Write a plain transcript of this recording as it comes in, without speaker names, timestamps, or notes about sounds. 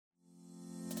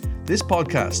This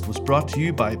podcast was brought to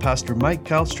you by Pastor Mike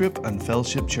Calstrip and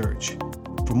Fellowship Church.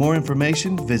 For more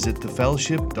information, visit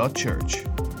thefellowship.church.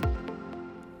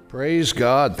 Praise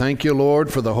God. Thank you,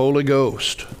 Lord, for the Holy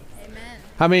Ghost. Amen.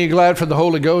 How many are glad for the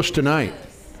Holy Ghost tonight?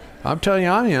 I'm telling you,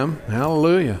 I am.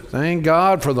 Hallelujah. Thank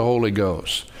God for the Holy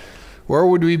Ghost. Where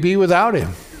would we be without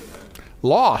Him?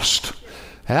 Lost.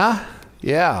 Huh?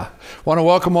 Yeah. Want to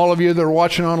welcome all of you that are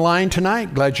watching online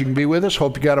tonight. Glad you can be with us.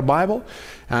 Hope you got a Bible.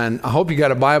 And I hope you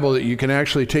got a Bible that you can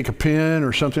actually take a pen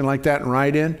or something like that and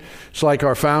write in. It's like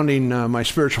our founding, my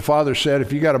spiritual father said,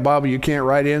 if you got a Bible you can't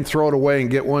write in, throw it away and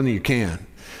get one that you can.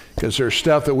 Because there's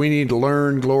stuff that we need to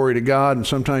learn, glory to God, and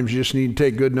sometimes you just need to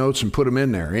take good notes and put them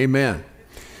in there. Amen.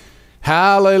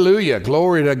 Hallelujah.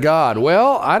 Glory to God.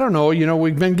 Well, I don't know,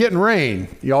 we've been getting rain.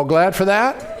 Y'all glad for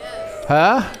that? Yes.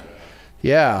 Huh?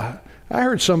 Yeah. I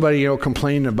heard somebody,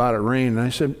 complaining about it rain, and I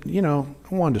said, I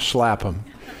wanted to slap them.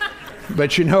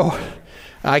 But,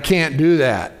 I can't do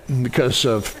that because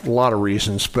of a lot of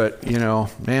reasons. But,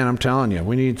 man, I'm telling you,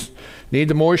 we need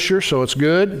the moisture, so it's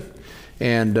good.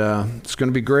 And it's going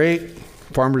to be great.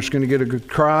 Farmer's going to get a good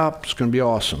crop. It's going to be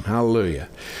awesome. Hallelujah.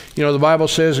 The Bible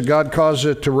says that God causes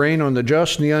it to rain on the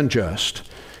just and the unjust.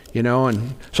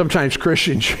 And sometimes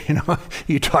Christians,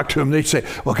 you talk to them, they say,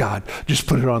 well, God, just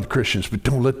put it on the Christians, but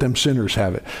don't let them sinners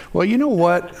have it. Well, you know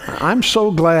what? I'm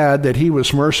so glad that He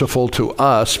was merciful to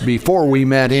us before we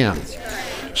met Him.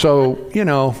 So,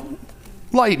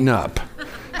 lighten up.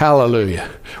 Hallelujah.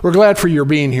 We're glad for your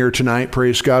being here tonight.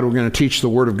 Praise God. We're going to teach the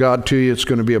Word of God to you. It's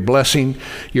going to be a blessing.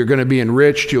 You're going to be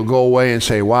enriched. You'll go away and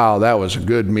say, wow, that was a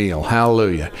good meal.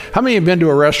 Hallelujah. How many have been to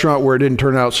a restaurant where it didn't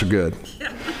turn out so good?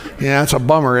 Yeah, it's a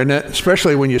bummer, isn't it?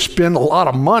 Especially when you spend a lot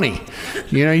of money.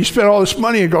 You spend all this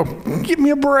money and go, give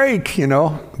me a break,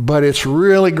 But it's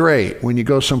really great when you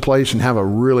go someplace and have a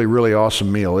really, really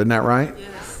awesome meal. Isn't that right?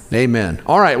 Yes. Amen.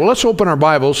 All right, well, let's open our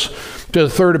Bibles to the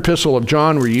third epistle of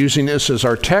John. We're using this as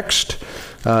our text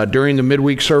during the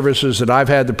midweek services that I've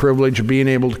had the privilege of being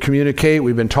able to communicate.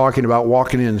 We've been talking about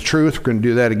walking in the truth. We're going to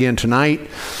do that again tonight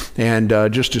and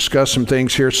just discuss some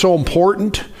things here. It's so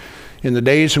important in the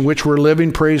days in which we're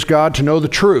living, praise God, to know the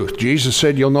truth. Jesus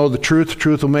said, you'll know the truth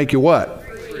will make you what?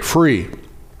 Free.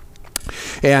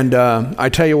 And I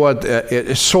tell you what,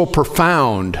 it's so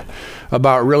profound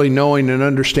about really knowing and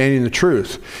understanding the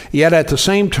truth. Yet at the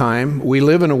same time, we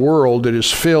live in a world that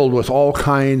is filled with all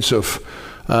kinds of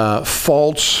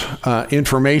false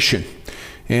information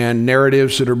and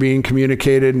narratives that are being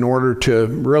communicated in order to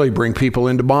really bring people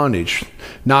into bondage,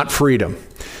 not freedom.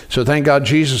 So thank God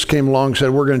Jesus came along and said,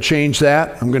 we're going to change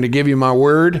that. I'm going to give you my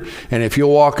word. And if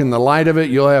you'll walk in the light of it,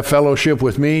 you'll have fellowship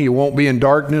with me. You won't be in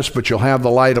darkness, but you'll have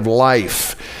the light of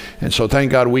life. And so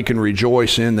thank God we can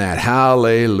rejoice in that.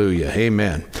 Hallelujah.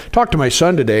 Amen. Talked to my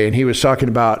son today, and he was talking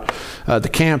about the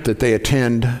camp that they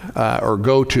attend or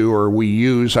go to, or we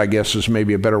use, I guess is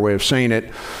maybe a better way of saying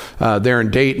it. There in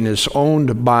Dayton is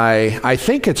owned by, I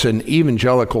think it's an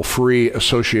evangelical free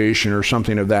association or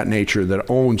something of that nature that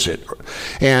owns it.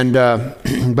 And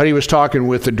but he was talking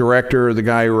with the director, the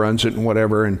guy who runs it and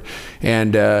whatever. And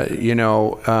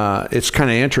it's kind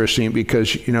of interesting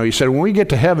because, he said, when we get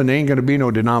to heaven, there ain't going to be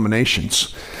no denominations.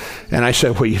 And I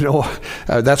said, well,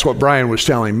 that's what Brian was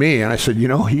telling me. And I said,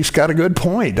 he's got a good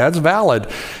point. That's valid.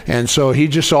 And so he's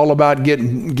just all about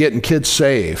getting kids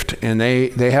saved. And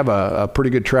they have a pretty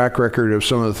good track record of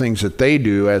some of the things that they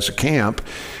do as a camp.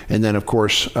 And then, of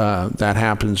course, that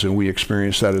happens and we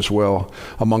experience that as well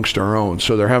amongst our own.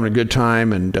 So they're having a good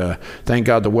time. And thank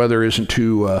God the weather isn't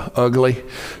too ugly.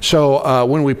 So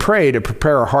when we pray to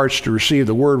prepare our hearts to receive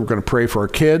the word, we're going to pray for our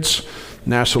kids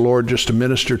and ask the Lord just to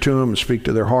minister to them and speak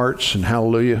to their hearts. And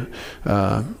hallelujah,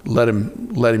 let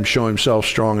him show himself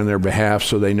strong in their behalf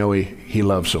so they know he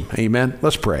loves them. Amen.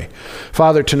 Let's pray.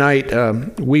 Father,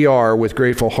 tonight we are with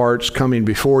grateful hearts coming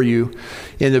before you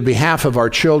in the behalf of our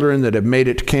children that have made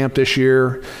it to camp this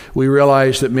year. We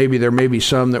realize that maybe there may be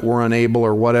some that were unable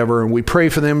or whatever, and we pray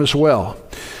for them as well.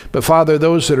 But Father,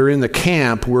 those that are in the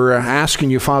camp, we're asking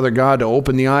you, Father God, to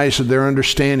open the eyes of their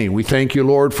understanding. We thank you,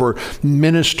 Lord, for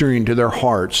ministering to their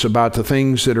hearts about the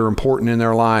things that are important in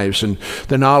their lives and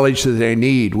the knowledge that they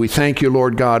need. We thank you,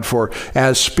 Lord God, for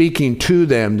as speaking to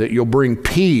them that you'll bring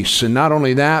peace, and not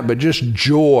only that, but just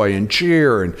joy and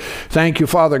cheer. And thank you,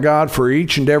 Father God, for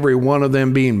each and every one of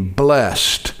them being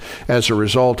blessed as a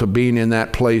result of being in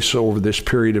that place over this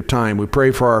period of time. We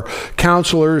pray for our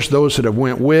counselors, those that have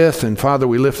went with, and Father,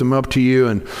 we lift them up to you,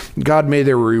 and God, may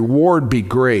their reward be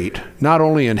great, not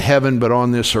only in heaven but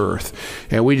on this earth.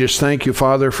 And we just thank you,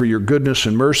 Father, for your goodness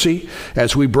and mercy.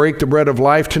 As we break the bread of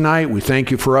life tonight, we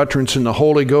thank you for utterance in the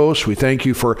Holy Ghost. We thank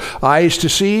you for eyes to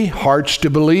see, hearts to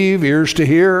believe, ears to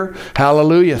hear.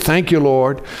 Hallelujah. Thank you,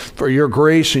 Lord, for your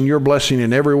grace and your blessing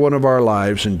in every one of our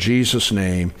lives, in Jesus'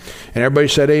 name. And everybody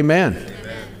said amen.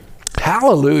 Amen.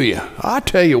 Hallelujah. I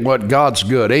tell you what, God's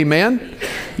good. Amen.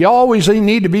 You always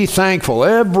need to be thankful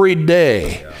every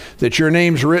day that your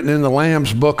name's written in the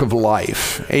Lamb's book of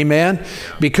life. Amen?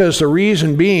 Because the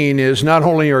reason being is not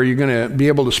only are you going to be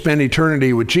able to spend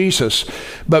eternity with Jesus,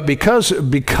 but because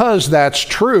that's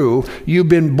true, you've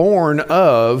been born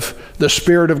of the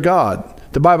Spirit of God.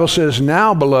 The Bible says,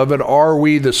 now, beloved, are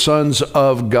we the sons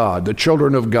of God, the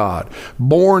children of God,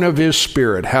 born of His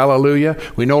Spirit. Hallelujah.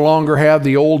 We no longer have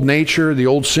the old nature, the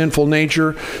old sinful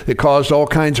nature that caused all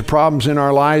kinds of problems in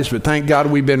our lives, but thank God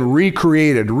we've been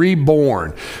recreated,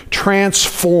 reborn,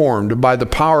 transformed by the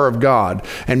power of God,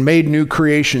 and made new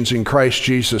creations in Christ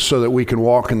Jesus so that we can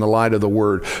walk in the light of the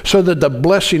Word, so that the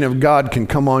blessing of God can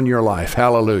come on your life.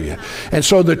 Hallelujah. And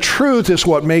so the truth is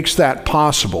what makes that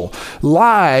possible.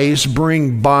 Lies bring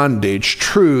bondage.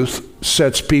 Truth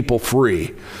sets people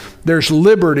free. There's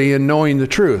liberty in knowing the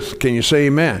truth. Can you say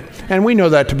amen? And we know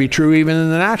that to be true even in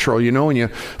the natural, when you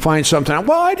find something,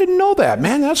 well, I didn't know that,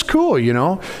 man, that's cool,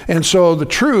 And so the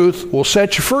truth will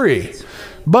set you free.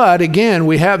 But again,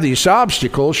 we have these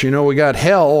obstacles. We got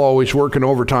hell always working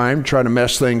overtime, trying to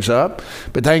mess things up.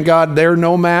 But thank God they're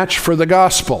no match for the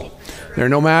gospel. They're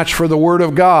no match for the Word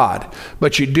of God.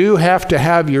 But you do have to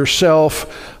have yourself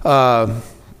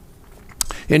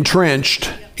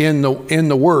entrenched in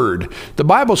the Word. The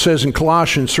Bible says in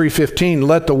Colossians 3:15,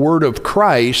 let the Word of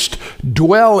Christ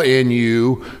dwell in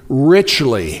you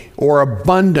richly or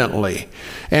abundantly.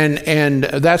 And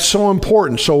that's so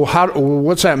important. So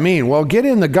what's that mean? Well, get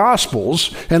in the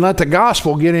Gospels and let the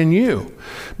gospel get in you.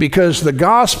 Because the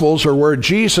Gospels are where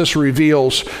Jesus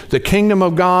reveals the kingdom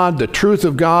of God, the truth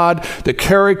of God, the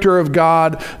character of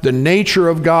God, the nature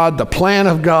of God, the plan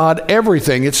of God,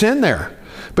 everything. It's in there.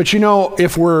 But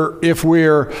if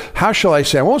we're, how shall I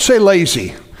say, I won't say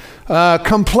lazy,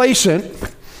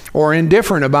 complacent or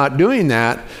indifferent about doing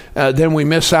that, then we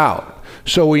miss out.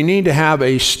 So we need to have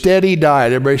a steady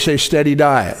diet. Everybody say steady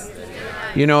diet.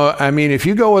 If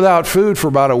you go without food for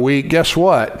about a week, guess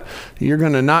what? You're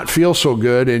going to not feel so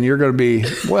good, and you're going to be,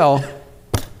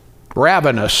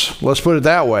 ravenous. Let's put it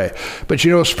that way. But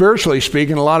spiritually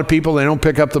speaking, a lot of people, they don't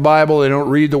pick up the Bible. They don't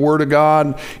read the Word of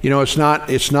God.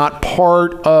 It's not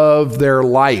part of their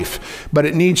life, but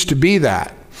it needs to be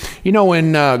that.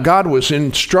 When God was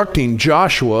instructing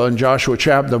Joshua in Joshua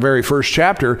the very first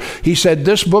chapter, He said,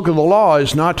 this book of the law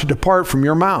is not to depart from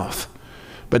your mouth,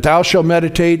 but thou shalt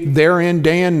meditate therein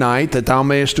day and night, that thou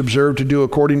mayest observe to do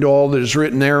according to all that is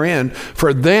written therein.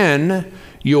 For then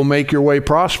you'll make your way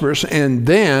prosperous, and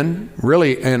then,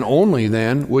 really and only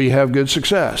then, will you have good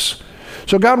success.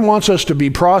 So God wants us to be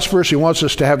prosperous. He wants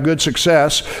us to have good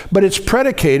success, but it's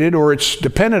predicated, or it's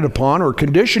dependent upon, or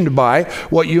conditioned by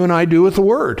what you and I do with the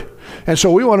Word. And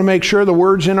so we want to make sure the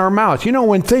Word's in our mouth.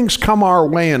 When things come our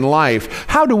way in life,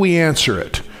 how do we answer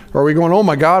it? Are we going, oh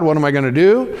my God, what am I going to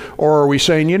do? Or are we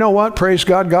saying, you know what, praise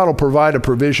God, God will provide a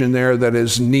provision there that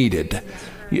is needed.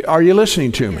 Are you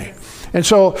listening to me? And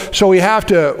so we have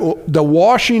to, the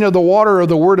washing of the water of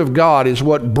the Word of God is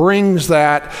what brings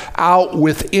that out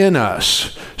within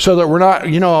us, so that we're not,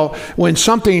 when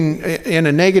something in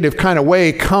a negative kind of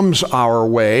way comes our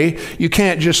way, you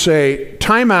can't just say,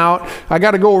 time out, I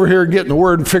got to go over here and get in the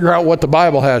Word and figure out what the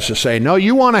Bible has to say. No,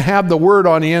 you want to have the Word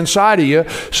on the inside of you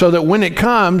so that when it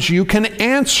comes, you can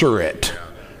answer it.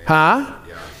 Huh?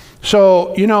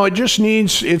 So, it just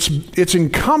needs, it's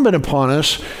incumbent upon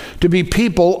us to be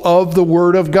people of the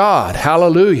Word of God.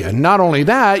 Hallelujah. Not only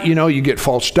that, you get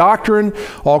false doctrine,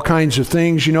 all kinds of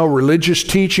things, religious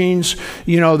teachings,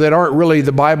 that aren't really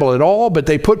the Bible at all, but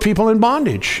they put people in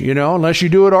bondage. Unless you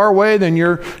do it our way, then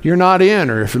you're not in.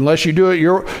 Or unless you do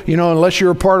it unless you're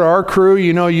a part of our crew,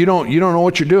 you don't know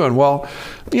what you're doing. Well,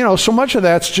 so much of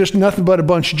that's just nothing but a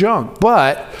bunch of junk.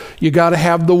 But you got to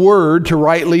have the Word to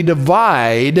rightly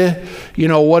divide,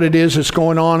 what it is that's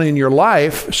going on in your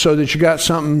life, so that you got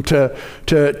something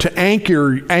to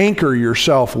anchor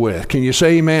yourself with. Can you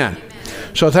say amen?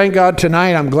 So thank God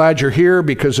tonight, I'm glad you're here,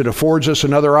 because it affords us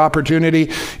another opportunity.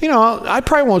 I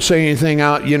probably won't say anything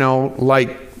out,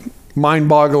 like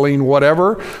mind-boggling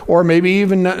whatever, or maybe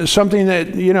even something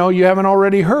that, you haven't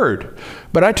already heard.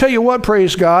 But I tell you what,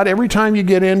 praise God, every time you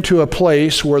get into a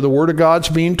place where the Word of God's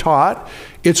being taught,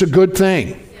 it's a good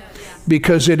thing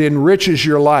because it enriches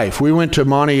your life. We went to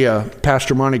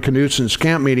Pastor Monty Knutson's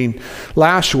camp meeting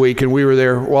last week, and we were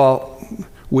there,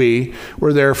 we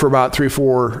were there for about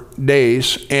 3-4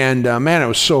 days, and man, it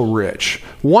was so rich.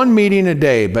 One meeting a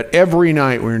day, but every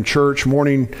night we were in church,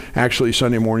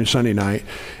 Sunday morning, Sunday night,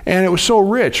 and it was so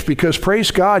rich because, praise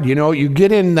God, you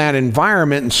get in that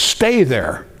environment and stay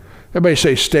there. Everybody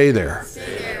say, stay there. Stay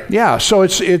there. Yeah, so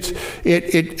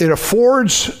it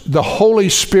affords the Holy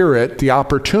Spirit the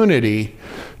opportunity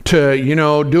to,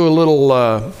 do a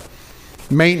little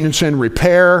maintenance and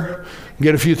repair,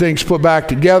 get a few things put back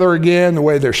together again the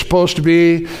way they're supposed to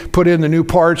be, put in the new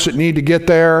parts that need to get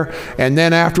there, and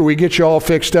then after we get you all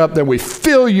fixed up, then we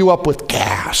fill you up with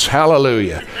gas,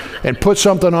 hallelujah, and put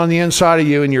something on the inside of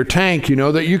you in your tank,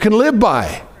 that you can live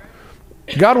by.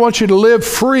 God wants you to live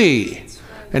free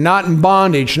and not in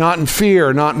bondage, not in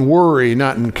fear, not in worry,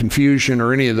 not in confusion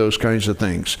or any of those kinds of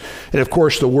things. And of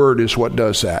course, the Word is what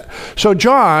does that. So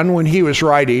John, when he was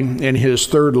writing in his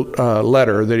third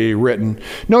letter that he had written,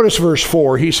 notice verse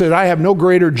 4, he said, I have no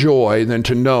greater joy than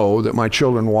to know that my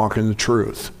children walk in the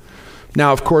truth.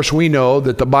 Now, of course, we know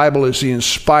that the Bible is the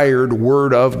inspired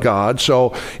Word of God.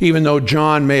 So even though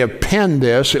John may have penned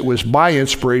this, it was by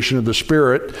inspiration of the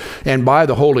Spirit and by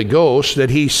the Holy Ghost that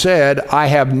he said, I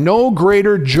have no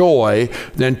greater joy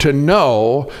than to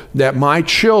know that my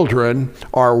children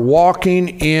are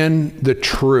walking in the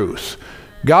truth.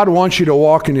 God wants you to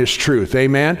walk in His truth.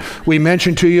 Amen. We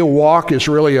mentioned to you, walk is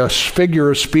really a figure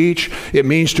of speech. It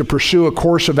means to pursue a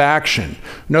course of action.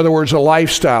 In other words, a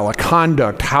lifestyle, a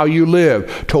conduct, how you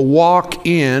live, to walk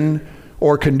in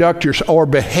or conduct yourself or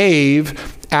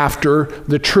behave after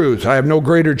the truth. I have no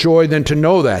greater joy than to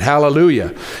know that.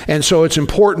 Hallelujah. And so it's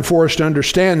important for us to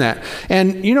understand that.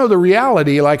 And the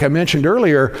reality, like I mentioned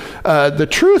earlier, the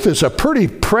truth is a pretty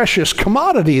precious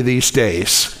commodity these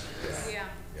days.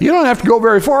 You don't have to go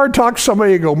very far and talk to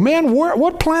somebody and go, man,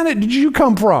 what planet did you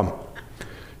come from?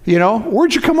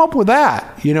 Where'd you come up with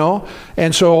that?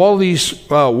 And so all these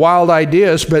wild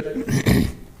ideas, but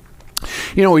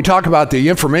we talk about the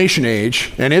information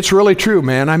age, and it's really true,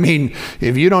 man. I mean,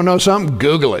 if you don't know something,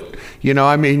 Google it.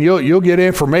 You'll get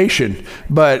information,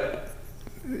 but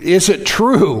is it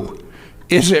true?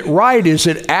 Is it right? Is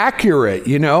it accurate?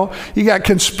 You got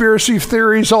conspiracy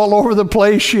theories all over the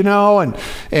place, and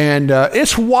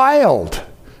it's wild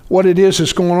what it is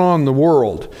that's going on in the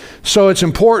world. So it's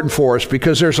important for us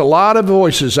because there's a lot of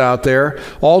voices out there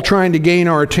all trying to gain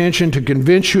our attention to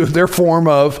convince you of their form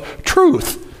of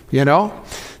truth,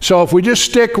 So if we just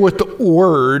stick with the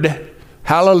Word,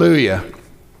 hallelujah,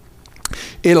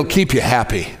 it'll keep you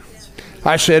happy.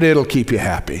 I said it'll keep you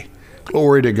happy.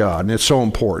 Glory to God, and it's so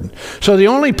important. So the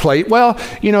only place,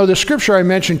 the scripture I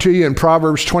mentioned to you in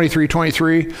Proverbs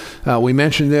 23:23, we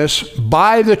mentioned this,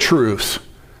 buy the truth,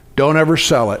 don't ever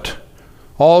sell it.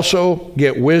 Also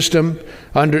get wisdom,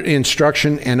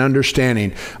 instruction, and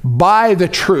understanding. Buy the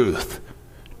truth.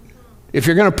 If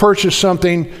you're going to purchase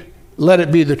something, let it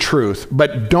be the truth,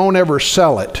 but don't ever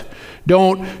sell it.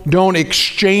 Don't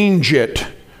exchange it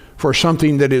for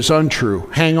something that is untrue.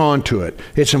 Hang on to it.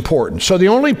 It's important. So the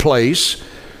only place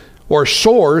or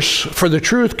source for the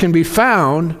truth can be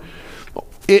found,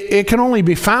 it can only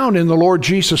be found in the Lord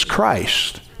Jesus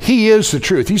Christ. He is the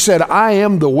truth. He said, I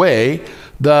am the way,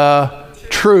 the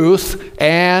truth,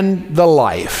 and the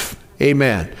life.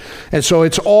 Amen. And so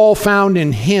it's all found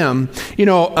in Him.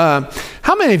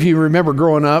 How many of you remember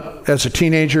growing up as a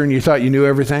teenager and you thought you knew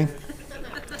everything?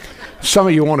 Some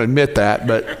of you won't admit that,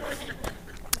 but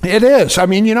it is. I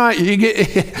mean, you get,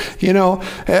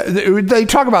 they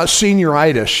talk about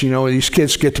senioritis, these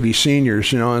kids get to be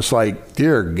seniors, it's like,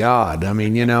 dear God, I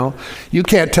mean, you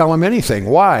can't tell them anything.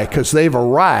 Why? Because they've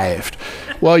arrived.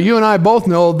 Well, you and I both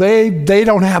know they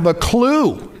don't have a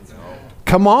clue.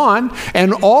 Come on.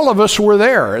 And all of us were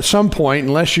there at some point,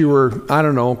 unless you were, I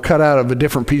don't know, cut out of a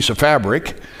different piece of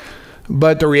fabric.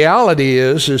 But the reality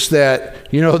is that,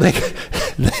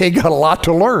 they got a lot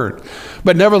to learn.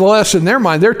 But nevertheless, in their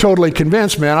mind, they're totally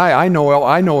convinced, man, I know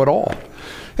it all.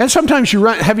 And sometimes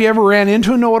have you ever ran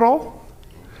into a know-it-all?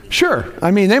 Sure.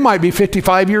 I mean, they might be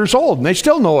 55 years old and they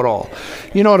still know it all.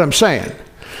 You know what I'm saying?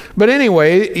 But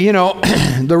anyway,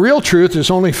 the real truth is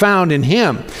only found in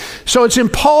Him. So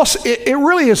it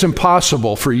really is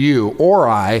impossible for you or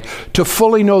I to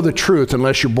fully know the truth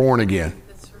unless you're born again.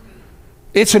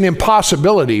 It's an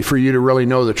impossibility for you to really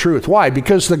know the truth. Why?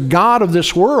 Because the God of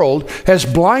this world has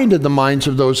blinded the minds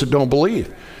of those that don't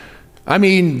believe. I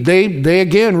mean, they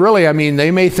again, really, I mean,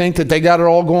 they may think that they got it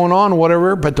all going on,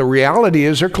 whatever, but the reality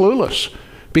is they're clueless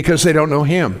because they don't know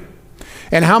him.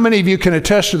 And how many of you can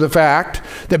attest to the fact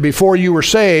that before you were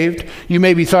saved, you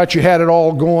maybe thought you had it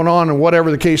all going on and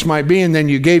whatever the case might be, and then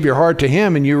you gave your heart to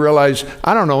him and you realize,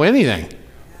 I don't know anything.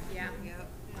 Yeah.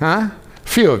 Huh?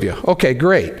 Few of you. Okay,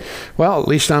 great. Well, at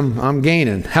least I'm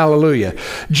gaining. Hallelujah.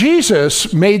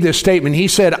 Jesus made this statement. He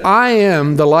said, I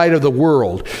am the light of the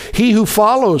world. He who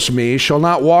follows me shall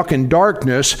not walk in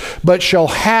darkness, but shall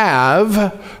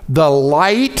have the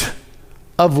light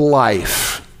of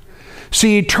life.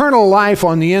 See, eternal life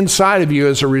on the inside of you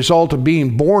as a result of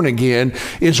being born again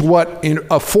is what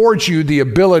affords you the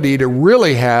ability to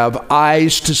really have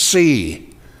eyes to see.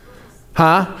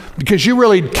 Huh? Because you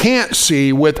really can't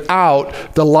see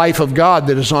without the life of God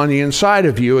that is on the inside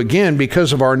of you, again,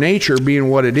 because of our nature being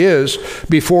what it is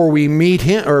before we meet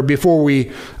him or before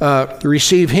we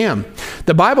receive him.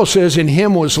 The Bible says in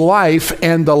him was life,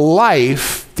 and the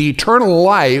life, the eternal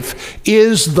life,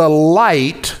 is the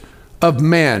light of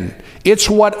men. It's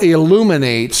what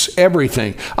illuminates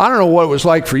everything. I don't know what it was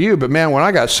like for you, but man, when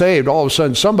I got saved, all of a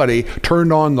sudden somebody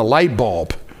turned on the light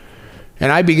bulb.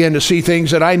 And I began to see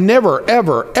things that I never,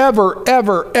 ever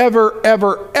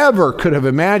could have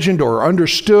imagined or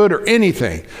understood or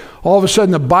anything. All of a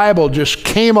sudden the Bible just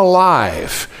came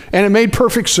alive and it made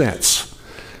perfect sense.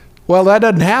 Well, that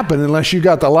doesn't happen unless you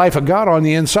got the life of God on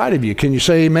the inside of you. Can you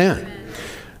say amen?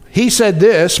 He said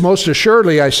this, most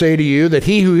assuredly I say to you that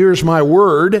he who hears my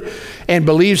word and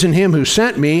believes in him who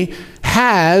sent me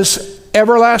has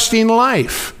everlasting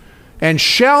life and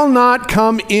shall not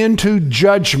come into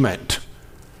judgment.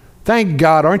 Thank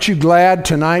God. Aren't you glad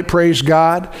tonight, praise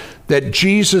God, that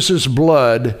Jesus'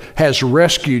 blood has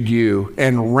rescued you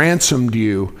and ransomed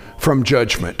you from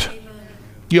judgment.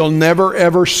 You'll never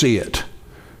ever see it.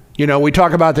 You know, we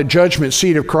talk about the judgment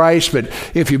seat of Christ, but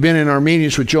if you've been in our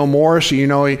meetings with Joe Morris, you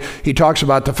know, he talks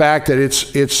about the fact that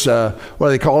it's what do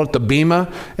they call it, the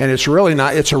bema, and it's really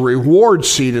not, it's a reward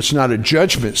seat, it's not a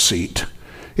judgment seat.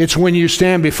 It's when you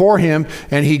stand before him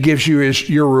and he gives you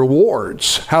your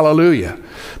rewards. Hallelujah.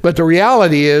 But the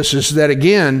reality is that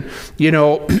again, you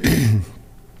know,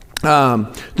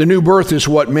 the new birth is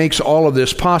what makes all of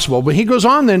this possible. But he goes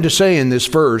on then to say in this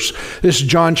verse, this is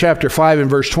John chapter 5 and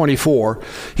verse 24,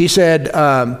 he said,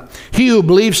 he who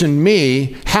believes in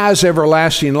me has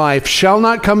everlasting life, shall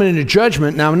not come into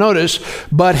judgment, now notice,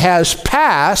 but has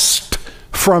passed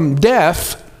from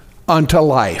death unto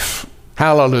life.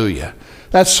 Hallelujah.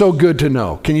 That's so good to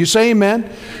know. Can you say amen?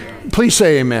 Amen. Please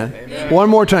say amen. Amen. One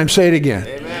more time, say it again.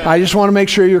 Amen. I just want to make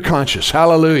sure you're conscious.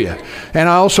 Hallelujah. And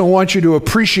I also want you to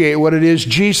appreciate what it is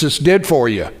Jesus did for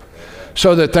you,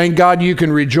 so that thank God you can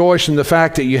rejoice in the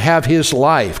fact that you have his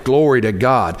life. Glory to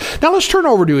God. Now let's turn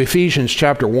over to Ephesians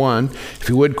chapter 1. If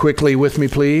you would quickly with me,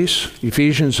 please.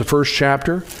 Ephesians, the first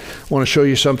chapter. I want to show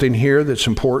you something here that's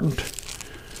important.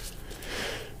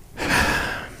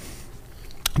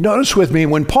 Notice with me,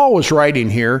 when Paul was writing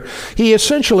here, he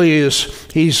essentially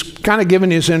he's kind of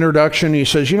giving his introduction. He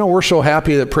says, you know, we're so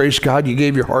happy that, praise God, you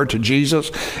gave your heart to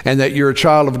Jesus and that you're a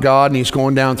child of God. And he's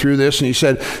going down through this. And he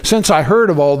said, since I heard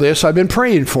of all this, I've been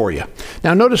praying for you.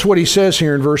 Now, notice what he says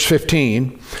here in verse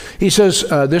 15. He says,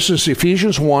 this is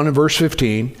Ephesians 1 and verse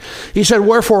 15. He said,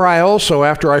 wherefore I also,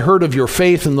 after I heard of your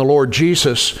faith in the Lord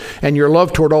Jesus and your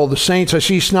love toward all the saints, I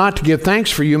cease not to give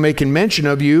thanks for you, making mention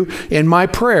of you in my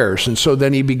prayers. And so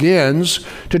then he begins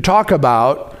to talk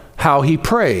about how he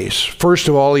prays. First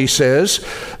of all, he says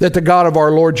that the God of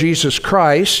our Lord Jesus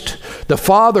Christ, the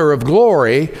Father of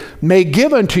glory, may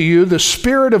give unto you the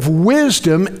spirit of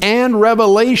wisdom and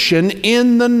revelation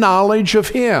in the knowledge of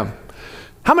him.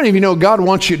 How many of you know God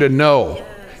wants you to know?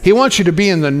 He wants you to be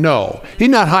in the know. He's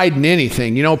not hiding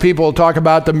anything. You know, people talk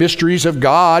about the mysteries of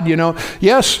God, you know.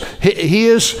 Yes, he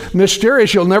is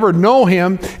mysterious. You'll never know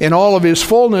him in all of his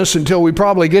fullness until we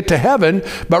probably get to heaven.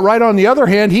 But right on the other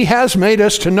hand, he has made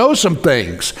us to know some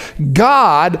things.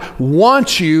 God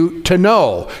wants you to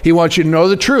know. He wants you to know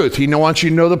the truth. He wants you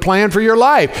to know the plan for your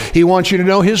life. He wants you to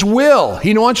know his will.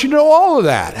 He wants you to know all of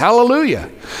that.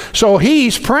 Hallelujah. So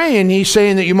he's praying. He's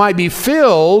saying that you might be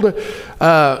filled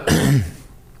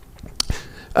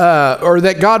or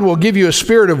that God will give you a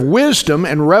spirit of wisdom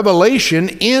and revelation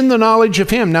in the knowledge of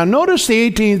him. Now notice the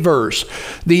 18th verse.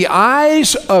 The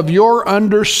eyes of your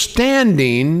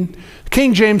understanding,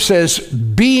 King James says,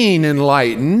 being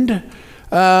enlightened.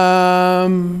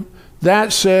 That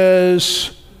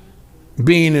says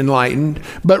being enlightened.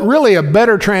 But really a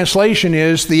better translation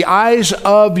is the eyes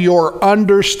of your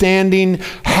understanding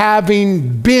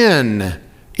having been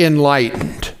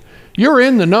enlightened. You're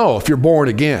in the know if you're born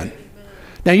again.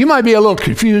 Now, you might be a little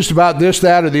confused about this,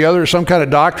 that, or the other, some kind of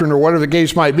doctrine or whatever the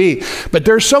case might be, but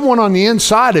there's someone on the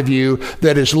inside of you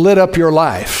that has lit up your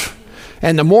life.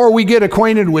 And the more we get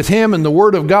acquainted with him and the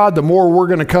Word of God, the more we're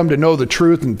going to come to know the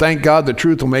truth, and thank God the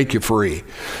truth will make you free.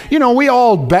 You know, we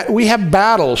have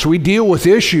battles. We deal with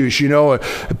issues, you know.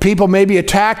 People maybe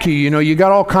attack you. You know, you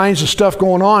got all kinds of stuff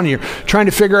going on. You're trying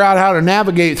to figure out how to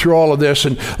navigate through all of this.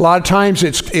 And a lot of times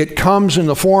it comes in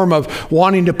the form of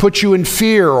wanting to put you in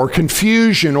fear or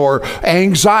confusion or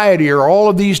anxiety or all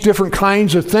of these different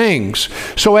kinds of things.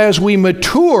 So as we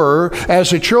mature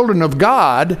as the children of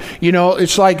God, you know,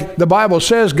 it's like the Bible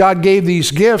says God gave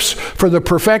these gifts for the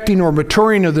perfecting or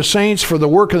maturing of the saints, for the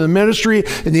work of the ministry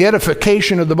and the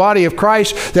edification of the body of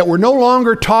Christ, that we're no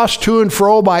longer tossed to and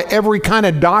fro by every kind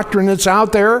of doctrine that's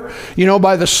out there, you know,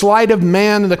 by the sleight of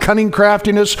man and the cunning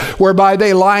craftiness whereby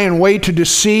they lie in wait to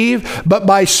deceive, but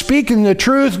by speaking the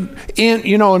truth in,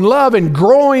 you know, in love and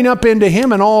growing up into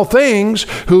him in all things,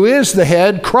 who is the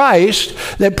head, Christ,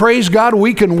 that, praise God,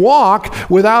 we can walk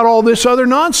without all this other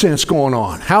nonsense going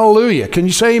on. Hallelujah. Can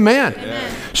you say amen?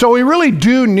 Amen. So we really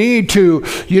do need to,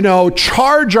 you know,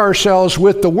 charge ourselves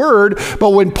with the Word. But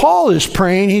when Paul is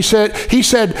praying, he said,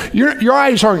 your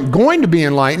eyes aren't going to be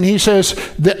enlightened. He says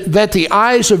that the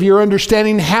eyes of your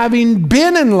understanding having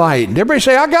been enlightened. Everybody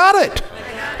say, I got it.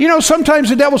 You know, sometimes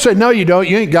the devil said, no, you don't.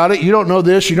 You ain't got it. You don't know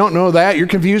this. You don't know that. You're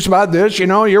confused about this. You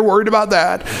know, you're worried about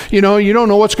that. You know, you don't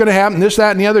know what's going to happen, this, that,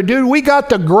 and the other. Dude, we got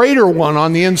the greater one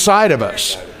on the inside of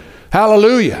us.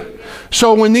 Hallelujah.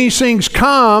 So when these things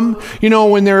come, you know,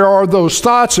 when there are those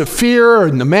thoughts of fear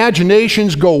and the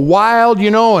imaginations go wild, you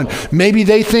know, and maybe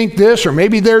they think this or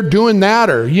maybe they're doing that,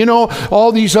 or, you know,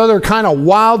 all these other kind of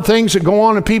wild things that go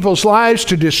on in people's lives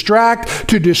to distract,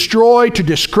 to destroy, to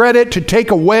discredit, to take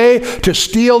away, to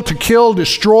steal, to kill,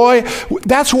 destroy.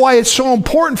 That's why it's so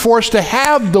important for us to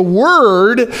have the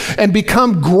Word and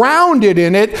become grounded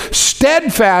in it,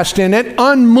 steadfast in it,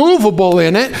 unmovable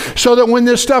in it, so that when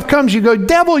this stuff comes, you go,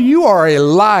 devil, you are a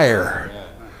liar.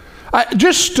 I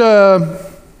don't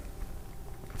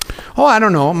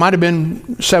know, it might have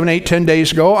been 7, 8, 10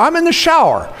 days ago. I'm in the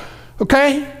shower,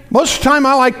 okay? Most of the time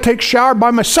I like to take a shower by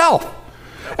myself.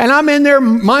 And I'm in there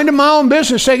minding my own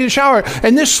business, taking a shower,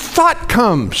 and this thought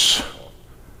comes,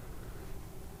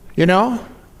 you know?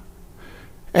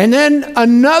 And then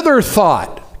another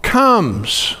thought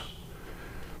comes.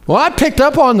 Well, I picked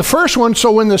up on the first one,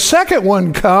 so when the second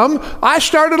one come, I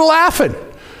started laughing.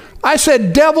 I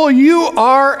said, devil, you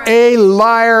are a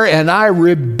liar, and I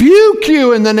rebuke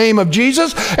you in the name of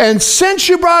Jesus, and since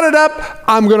you brought it up,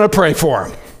 I'm going to pray for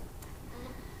him.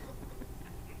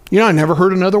 You know, I never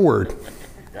heard another word.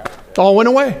 It all went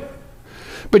away.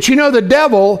 But you know, the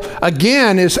devil,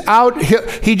 again, is out,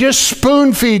 he just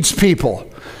spoon feeds people.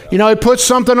 You know, he puts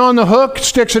something on the hook,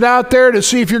 sticks it out there to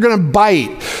see if you're going to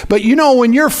bite. But you know,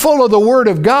 when you're full of the Word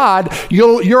of God,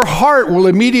 your heart will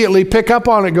immediately pick up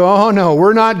on it and go, oh no,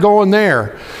 we're not going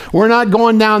there. We're not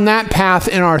going down that path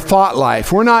in our thought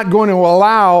life. We're not going to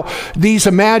allow these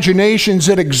imaginations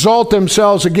that exalt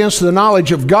themselves against the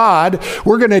knowledge of God.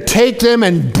 We're going to take them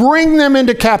and bring them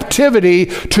into captivity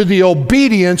to the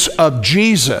obedience of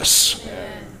Jesus.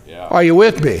 Yeah. Are you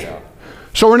with me? Yeah.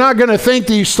 So we're not going to think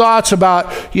these thoughts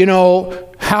about, you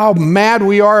know, how mad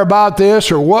we are about this,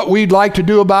 or what we'd like to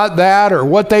do about that, or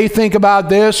what they think about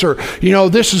this, or, you know,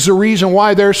 this is the reason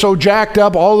why they're so jacked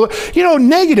up. All the, you know,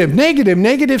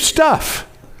 negative stuff.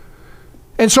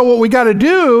 And so what we got to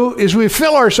do is we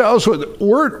fill ourselves with the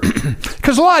Word,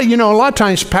 because a lot of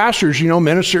times pastors, you know,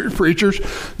 ministers, preachers,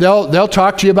 they'll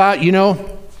talk to you about, you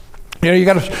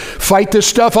got to fight this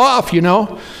stuff off, you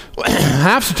know.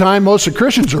 Half the time, most of the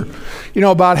Christians are, you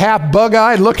know, about half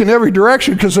bug-eyed, looking every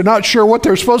direction because they're not sure what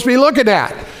they're supposed to be looking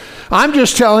at. I'm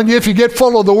just telling you, if you get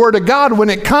full of the Word of God, when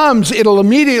it comes, it'll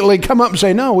immediately come up and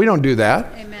say, no, we don't do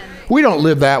that. Amen. We don't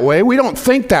live that way. We don't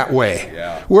think that way.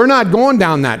 Yeah. We're not going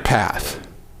down that path.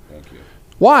 Thank you.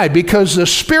 Why? Because the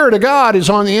Spirit of God is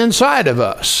on the inside of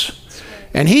us.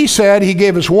 And he said he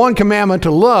gave us one commandment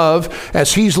to love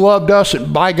as he's loved us,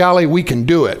 and by golly, we can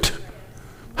do it.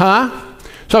 Huh?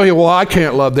 Some people, well, I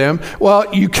can't love them.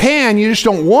 Well, you can, you just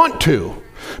don't want to,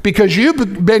 because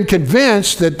you've been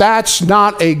convinced that that's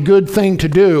not a good thing to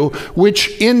do, which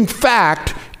in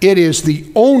fact, it is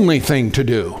the only thing to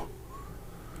do.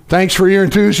 Thanks for your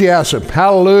enthusiasm.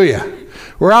 Hallelujah.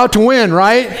 We're out to win,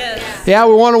 right? Yes. Yeah,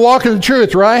 we want to walk in the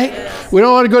truth, right? Yes. We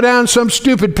don't want to go down some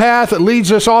stupid path that leads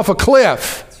us off a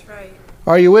cliff. That's right.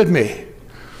 Are you with me?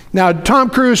 Now, Tom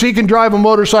Cruise, he can drive a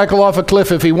motorcycle off a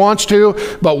cliff if he wants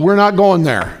to, but we're not going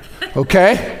there,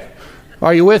 okay?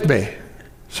 Are you with me?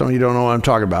 Some of you don't know what I'm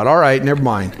talking about. All right, never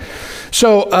mind.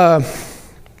 So,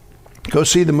 go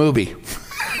see the movie.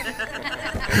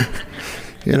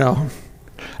 You know.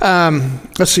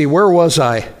 Let's see, where was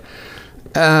I?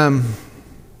 So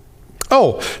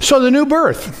the new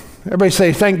birth. Everybody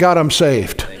say, thank God I'm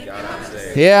saved. Thank God I'm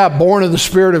saved. Yeah, born of the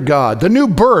Spirit of God. The new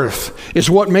birth is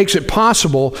what makes it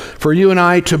possible for you and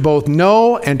I to both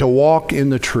know and to walk in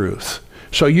the truth.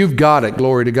 So you've got it,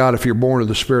 glory to God, if you're born of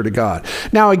the Spirit of God.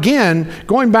 Now again,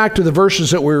 going back to the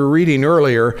verses that we were reading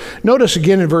earlier, notice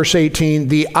again in verse 18,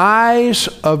 the eyes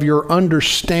of your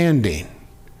understanding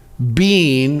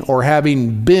being or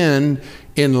having been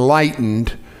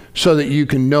enlightened so that you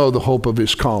can know the hope of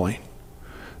his calling.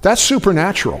 That's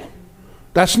supernatural.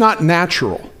 That's not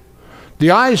natural.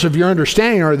 The eyes of your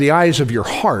understanding are the eyes of your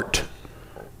heart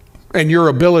and your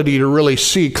ability to really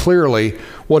see clearly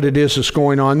what it is that's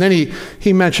going on. Then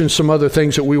he mentioned some other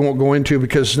things that we won't go into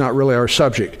because it's not really our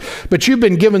subject. But you've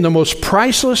been given the most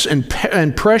priceless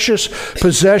and precious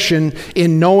possession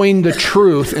in knowing the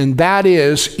truth, and that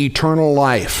is eternal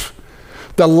life.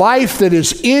 The life that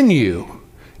is in you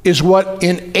is what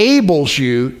enables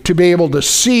you to be able to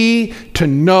see, to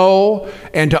know,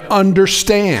 and to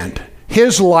understand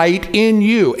his light in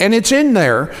you. And it's in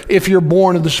there if you're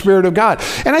born of the Spirit of God.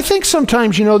 And I think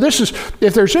sometimes,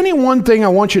 if there's any one thing I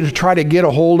want you to try to get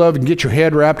a hold of and get your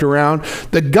head wrapped around,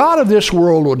 the God of this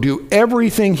world will do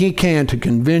everything he can to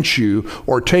convince you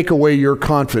or take away your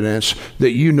confidence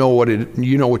that you know what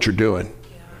you're doing,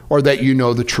 or that you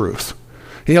know the truth.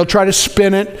 He'll try to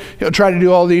spin it. He'll try to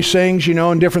do all these things,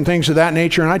 and different things of that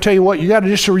nature. And I tell you what, you got to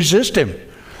just resist him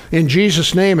in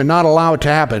Jesus' name and not allow it to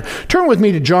happen. Turn with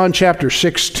me to John chapter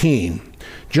 16.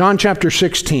 John chapter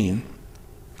 16.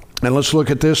 And let's look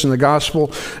at this in the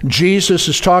gospel. Jesus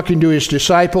is talking to his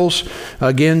disciples.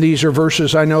 Again, these are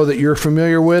verses I know that you're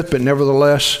familiar with, but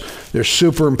nevertheless, they're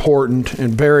super important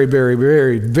and very, very,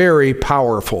 very, very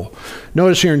powerful.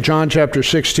 Notice here in John chapter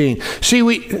 16. See,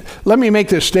 let me make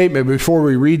this statement before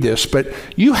we read this, but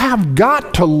you have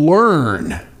got to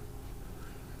learn.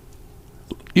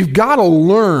 You've got to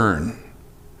learn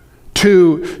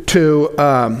you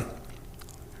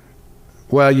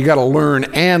got to learn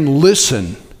and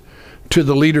listen to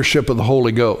the leadership of the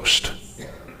Holy Ghost.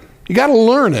 You got to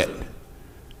learn it.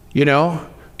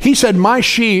 He said, my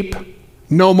sheep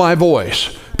know my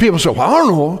voice. People say, well, I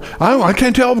don't know. I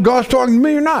can't tell if God's talking to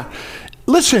me or not.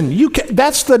 Listen,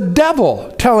 that's the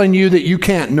devil telling you that you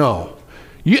can't know.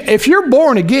 If you're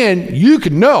born again, you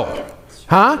can know.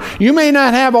 You may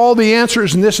not have all the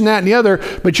answers and this and that and the other,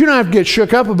 but you don't have to get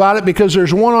shook up about it because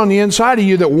there's one on the inside of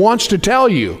you that wants to tell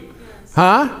you.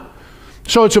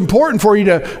 So it's important for you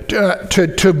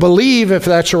to believe, if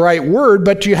that's the right word,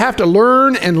 but you have to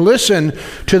learn and listen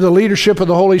to the leadership of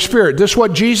the Holy Spirit. This is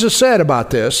what Jesus said about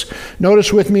this.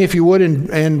 Notice with me, if you would,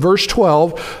 in verse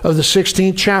 12 of the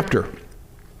 16th chapter.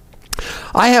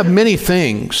 I have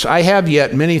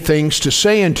yet many things to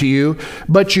say unto you,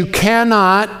 but you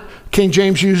cannot, King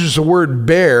James uses the word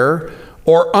bear,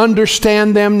 or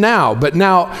understand them now. But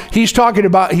now he's talking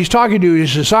to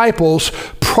his disciples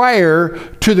prior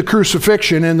to the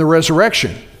crucifixion and the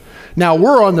resurrection. Now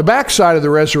we're on the backside of the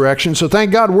resurrection, so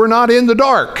thank God we're not in the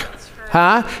dark.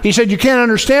 He said you can't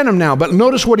understand them now. But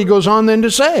notice what he goes on then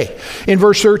to say in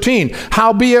verse 13.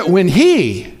 Howbeit when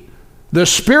he, the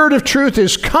Spirit of truth,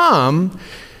 is come,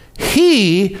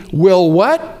 he will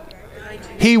what?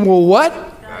 He will what?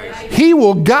 He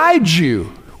will guide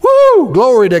you. Woo!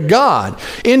 Glory to God.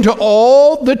 Into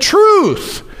all the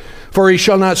truth. For he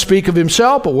shall not speak of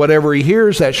himself, but whatever he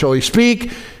hears, that shall he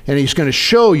speak. And he's going to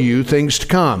show you things to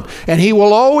come. And he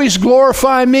will always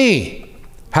glorify me.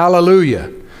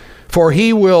 Hallelujah. For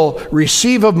he will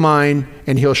receive of mine,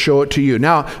 and he'll show it to you.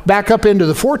 Now, back up into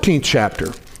the 14th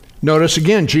chapter. Notice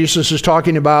again, Jesus is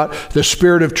talking about the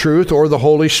Spirit of truth, or the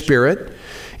Holy Spirit.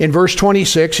 In verse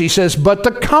 26, he says, but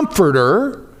the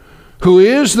Comforter, who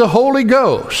is the Holy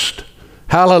Ghost,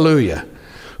 hallelujah,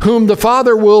 whom the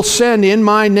Father will send in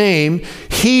my name,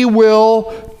 he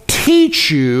will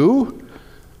teach you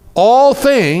all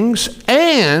things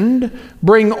and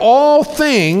bring all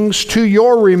things to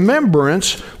your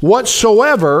remembrance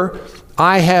whatsoever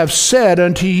I have said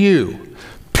unto you.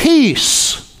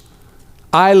 Peace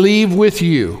I leave with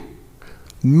you.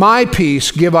 My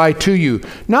peace give I to you.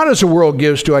 Not as the world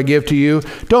gives do I give to you.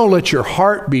 Don't let your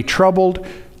heart be troubled.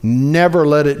 Never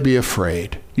let it be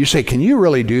afraid. You say, can you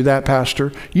really do that,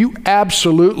 Pastor? You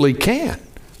absolutely can.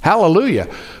 Hallelujah.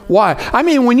 Why? I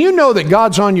mean, when you know that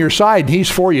God's on your side and he's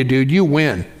for you, dude, you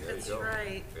win. That's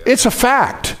right. It's a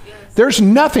fact. There's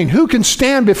nothing. Who can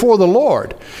stand before the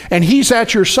Lord? And he's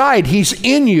at your side. He's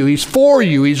in you. He's for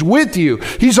you. He's with you.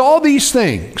 He's all these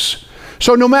things.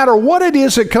 So no matter what it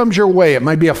is that comes your way, it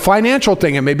might be a financial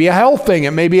thing, it may be a health thing,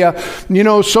 it may be a,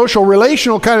 social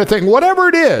relational kind of thing, whatever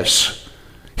it is,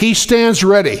 he stands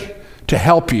ready to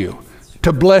help you,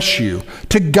 to bless you,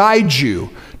 to guide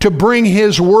you, to bring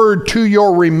his word to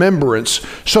your remembrance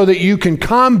so that you can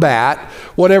combat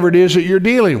whatever it is that you're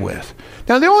dealing with.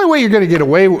 Now, the only way you're going to get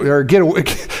away or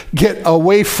get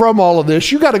away from all of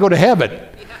this, you got to go to heaven.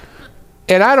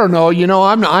 And I don't know,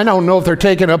 I don't know if they're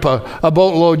taking up a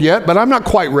boatload yet, but I'm not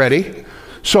quite ready.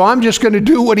 So I'm just going to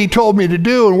do what he told me to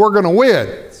do, and we're going to win.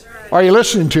 Right. Are you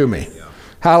listening to me? Yeah.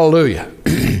 Hallelujah.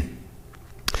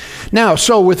 Now,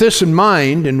 so with this in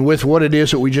mind, and with what it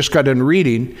is that we just got done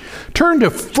reading, turn to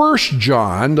 1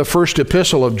 John, the first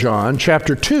epistle of John,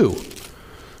 chapter 2.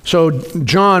 So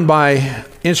John, by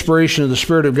inspiration of the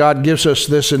Spirit of God, gives us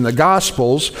this in the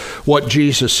Gospels, what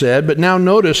Jesus said. But now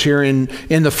notice here in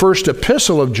the first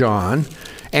epistle of John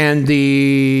and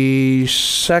the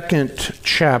second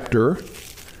chapter,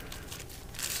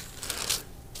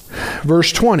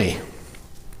 verse 20.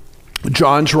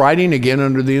 John's writing again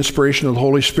under the inspiration of the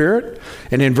Holy Spirit.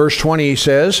 And in verse 20 he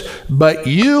says, "But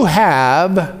you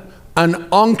have an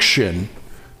unction."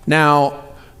 Now,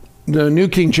 the New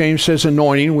King James says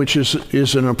anointing, which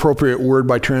is an appropriate word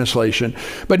by translation.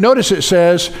 But notice it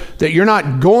says that you're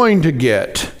not going to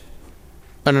get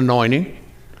an anointing.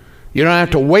 You don't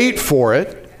have to wait for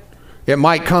it. It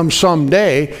might come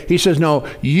someday. He says, no,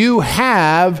 you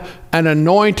have an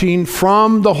anointing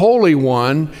from the Holy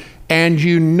One, and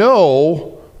you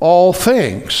know all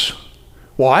things.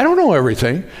 Well, I don't know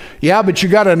everything. Yeah, but you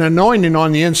got an anointing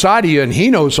on the inside of you, and he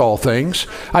knows all things.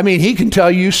 I mean, he can tell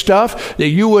you stuff that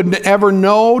you wouldn't ever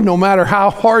know, no matter how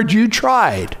hard you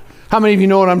tried. How many of you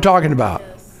know what I'm talking about?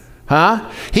 Huh?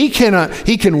 He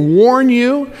can warn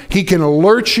you. He can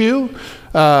alert you.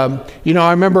 I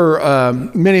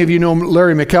remember many of you know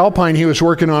Larry McAlpine. He was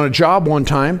working on a job one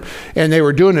time, and they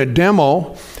were doing a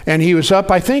demo, and he was up,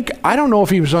 I don't know if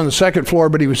he was on the second floor,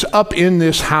 but he was up in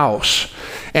this house,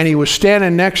 and he was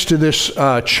standing next to this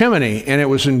chimney, and it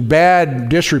was in bad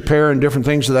disrepair and different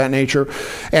things of that nature.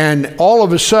 And all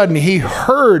of a sudden, he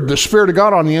heard the Spirit of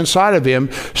God on the inside of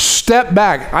him step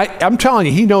back. I'm telling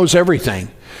you, he knows everything.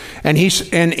 And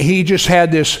he just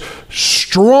had this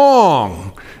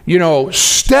strong,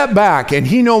 step back, and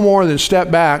he no more than step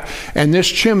back, and this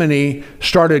chimney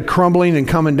started crumbling and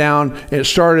coming down. It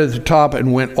started at the top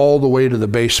and went all the way to the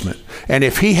basement. And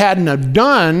if he hadn't have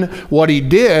done what he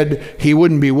did, he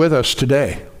wouldn't be with us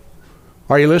today.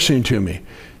 Are you listening to me?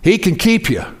 He can keep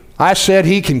you. I said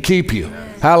he can keep you.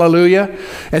 Hallelujah.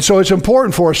 And so it's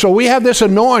important for us. So we have this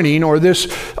anointing or this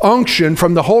unction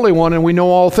from the Holy One, and we know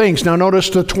all things. Now notice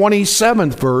the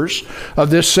 27th verse of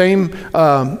this same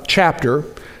chapter.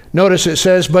 Notice it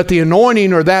says, "But the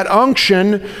anointing or that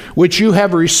unction which you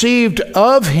have received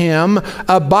of him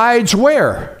abides"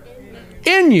 where?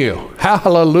 In you.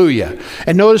 Hallelujah.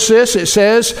 And notice this, it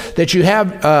says that you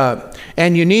have,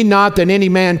 "And you need not that any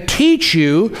man teach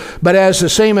you, but as the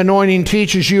same anointing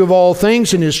teaches you of all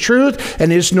things and is truth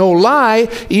and is no lie,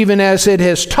 even as it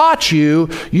has taught you,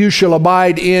 you shall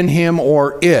abide in him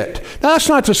or it." Now that's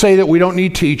not to say that we don't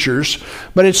need teachers,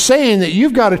 but it's saying that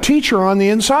you've got a teacher on the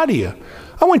inside of you.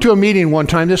 I went to a meeting one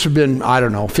time. This had been,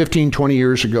 15, 20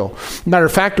 years ago. Matter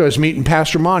of fact, I was meeting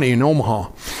Pastor Monty in Omaha.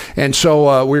 And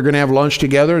so we were going to have lunch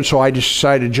together. And so I just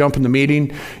decided to jump in the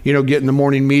meeting, get in the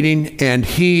morning meeting. And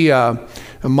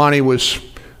Monty was,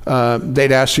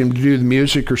 they'd asked him to do the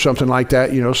music or something like that,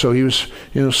 so he was,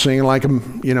 singing like a,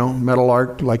 metal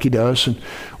arc like he does and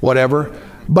whatever.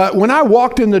 But when I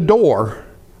walked in the door,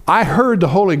 I heard the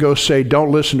Holy Ghost say,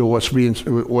 "Don't listen to what's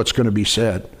going to be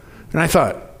said." And I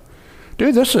thought,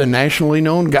 dude, this is a nationally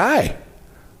known guy.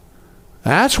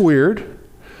 That's weird.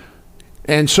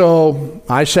 And so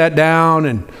I sat down,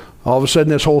 and all of a sudden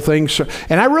this whole thing,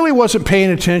 and I really wasn't paying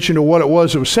attention to what it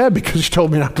was that was said because he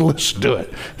told me not to listen to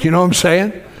it. You know what I'm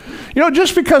saying?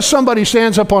 Just because somebody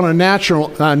stands up on a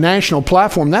national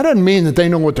platform, that doesn't mean that they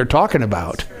know what they're talking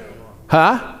about.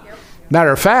 Huh?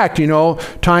 Matter of fact,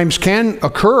 times can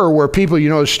occur where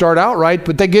people, start out right,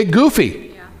 but they get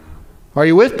goofy. Are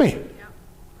you with me?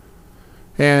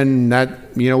 And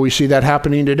that, we see that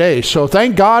happening today. So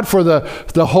thank God for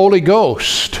the Holy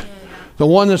Ghost, the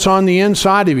one that's on the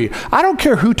inside of you. I don't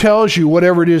care who tells you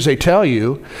whatever it is they tell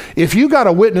you. If you got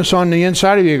a witness on the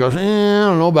inside of you that goes, I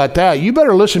don't know about that, you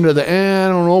better listen to the, I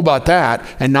don't know about that,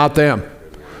 and not them.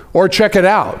 Or check it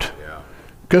out.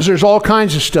 Because there's all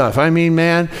kinds of stuff. I mean,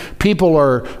 man, people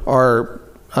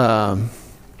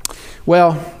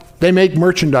they make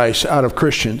merchandise out of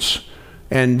Christians,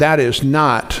 and that is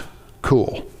not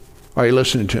cool. Are you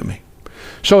listening to me?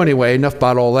 So anyway, enough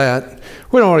about all that.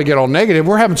 We don't want to get all negative.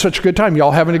 We're having such a good time.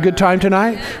 Y'all having a good time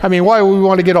tonight? I mean, why would we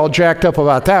want to get all jacked up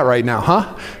about that right now,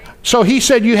 huh? So he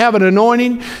said you have an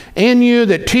anointing in you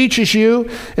that teaches you.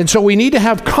 And so we need to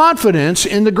have confidence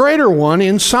in the greater one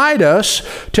inside us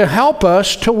to help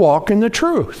us to walk in the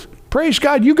truth. Praise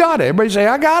God, you got it. Everybody say,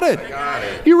 I got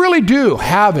it. You really do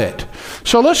have it.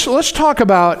 So let's talk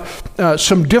about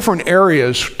some different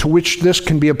areas to which this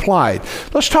can be applied.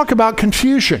 Let's talk about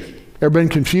confusion. Ever been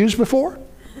confused before?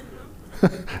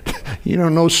 You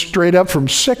don't know straight up from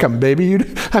sick'em, baby.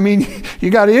 You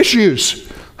got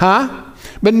issues, huh?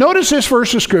 But notice this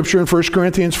verse of Scripture in 1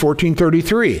 Corinthians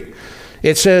 14:33.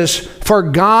 It says, for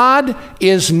God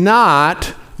is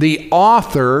not the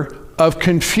author of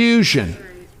confusion.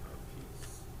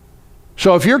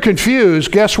 So if you're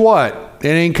confused, guess what? It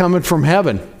ain't coming from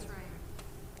heaven.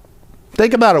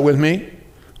 Think about it with me,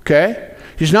 okay?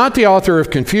 He's not the author of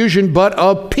confusion, but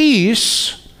of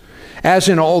peace, as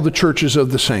in all the churches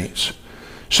of the saints.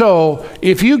 So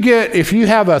if you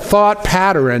have a thought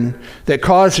pattern that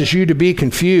causes you to be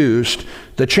confused,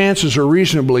 the chances are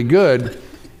reasonably good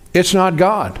it's not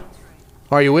God.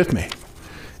 Are you with me?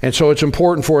 And so it's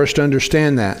important for us to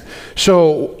understand that.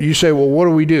 So you say, well, what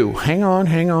do we do? Hang on.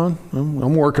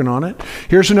 I'm working on it.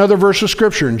 Here's another verse of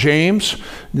Scripture in James.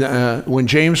 When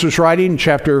James was writing in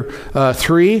chapter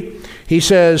 3, he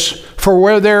says, for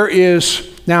where there is...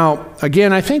 Now,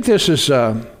 again, I think this is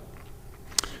the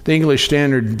English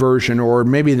Standard Version, or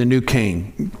maybe the New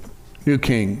King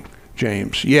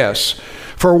James. Yes.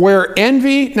 For where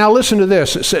envy... Now listen to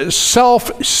this. It says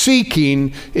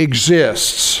self-seeking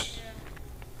exists.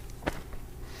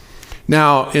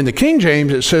 Now, in the King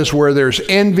James, it says where there's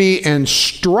envy and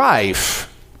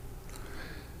strife,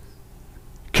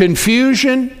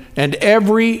 confusion and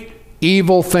every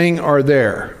evil thing are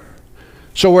there.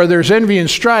 So where there's envy and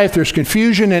strife, there's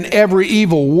confusion and every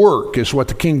evil work, is what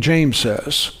the King James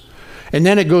says. And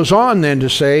then it goes on then to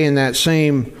say in that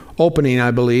same opening,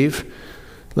 I believe,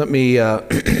 let me, but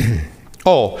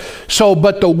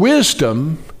the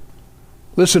wisdom,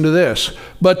 listen to this,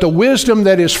 but the wisdom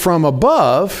that is from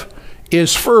above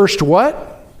is first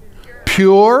what?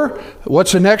 Pure.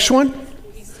 What's the next one?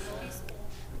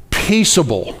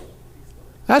 Peaceable.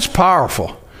 That's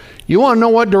powerful. You want to know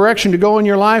what direction to go in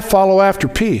your life? Follow after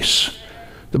peace.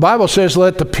 The Bible says,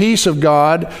 let the peace of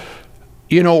God,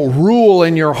 rule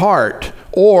in your heart,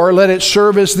 or let it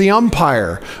serve as the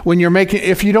umpire. When you're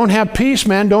if you don't have peace,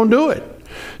 man, don't do it.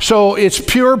 So it's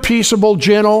pure, peaceable,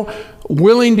 gentle,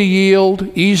 willing to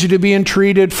yield, easy to be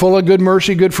entreated, full of good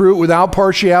mercy, good fruit, without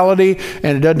partiality,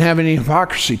 and it doesn't have any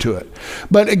hypocrisy to it.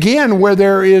 But again, where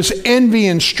there is envy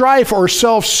and strife or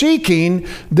self-seeking,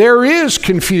 there is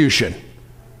confusion.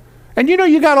 And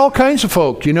you got all kinds of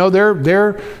folk,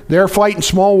 they're fighting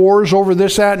small wars over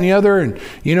this, that, and the other, and,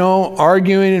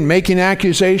 arguing and making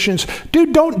accusations.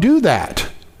 Dude, don't do that.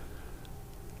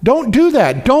 Don't do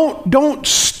that. Don't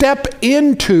step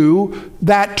into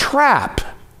that trap.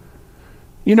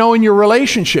 In your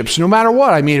relationships, no matter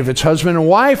what. I mean, if it's husband and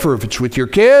wife, or if it's with your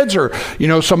kids, or,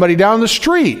 somebody down the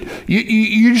street,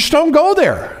 you just don't go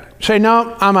there. Say,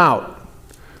 no, I'm out.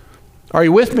 Are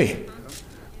you with me?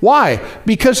 Why?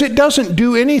 Because it doesn't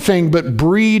do anything but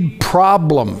breed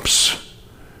problems.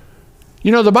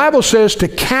 The Bible says to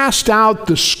cast out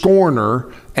the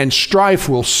scorner and strife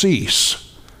will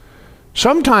cease.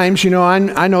 Sometimes,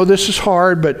 I know this is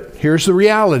hard, but here's the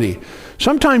reality.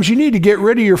 Sometimes you need to get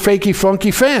rid of your fakey, funky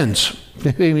friends.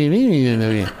 Did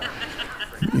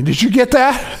you get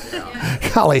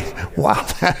that? Golly, wow,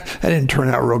 that didn't turn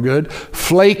out real good.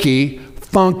 Flaky,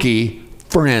 funky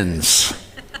friends.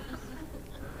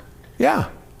 Yeah,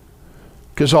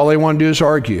 because all they want to do is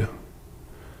argue.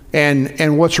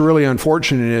 And what's really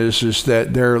unfortunate is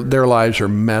that their lives are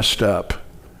messed up,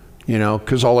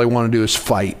 because all they want to do is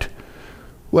fight.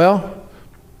 Well,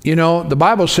 the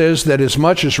Bible says that as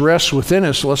much as rests within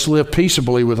us, let's live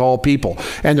peaceably with all people.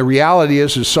 And the reality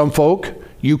is some folk,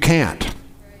 you can't.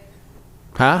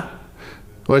 Huh?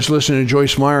 I was listening to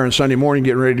Joyce Meyer on Sunday morning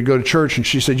getting ready to go to church, and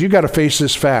she said, you got to face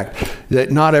this fact that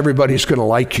not everybody's going to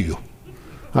like you.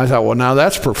 I thought, well, now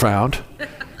that's profound.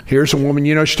 Here's a woman,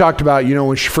 she talked about,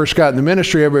 when she first got in the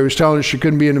ministry, everybody was telling her she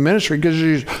couldn't be in the ministry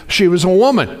because she was a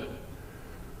woman,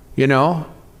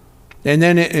 And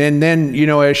then,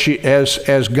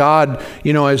 as God,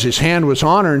 as his hand was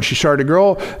on her and she started to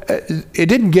grow, it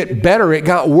didn't get better, it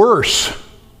got worse.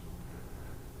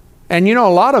 And a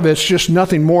lot of it's just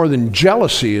nothing more than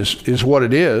jealousy is what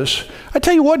it is. I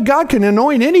tell you what, God can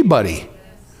anoint anybody.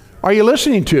 Are you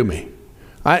listening to me?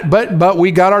 But we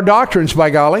got our doctrines,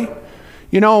 by golly.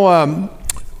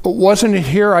 Wasn't it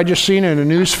here? I just seen in a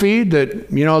news feed that,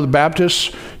 the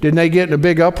Baptists, didn't they get in a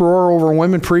big uproar over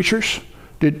women preachers?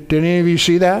 Did any of you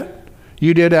see that?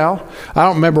 You did, Al? I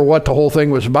don't remember what the whole thing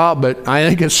was about, but I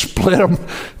think it split them,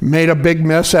 made a big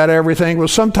mess out of everything. Well,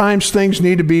 sometimes things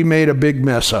need to be made a big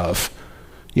mess of,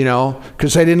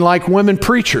 because they didn't like women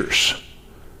preachers,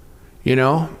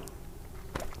 Well,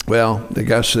 I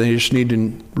guess they just need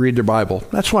to read their Bible.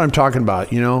 That's what I'm talking about,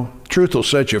 Truth will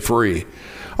set you free.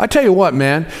 I tell you what,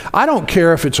 man, I don't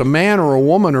care if it's a man or a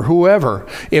woman or whoever.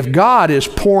 If God is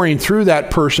pouring through that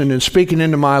person and speaking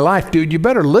into my life, dude, you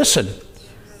better listen.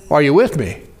 Are you with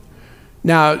me?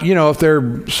 Now, if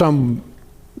they're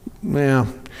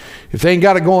if they ain't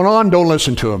got it going on, don't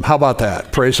listen to them. How about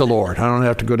that? Praise the Lord. I don't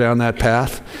have to go down that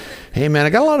path. Hey, man, I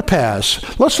got a lot of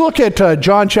paths. Let's look at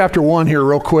John chapter 1 here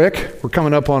real quick. We're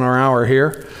coming up on our hour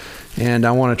here, and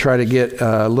I want to try to get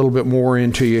a little bit more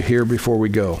into you here before we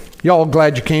go. Y'all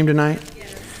glad you came tonight?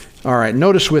 Yes. All right,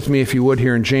 notice with me, if you would,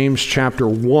 here in James chapter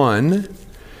 1.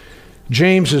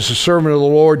 James is a servant of the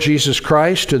Lord Jesus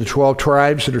Christ to the 12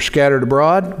 tribes that are scattered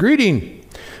abroad. Greeting,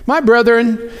 my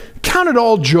brethren, count it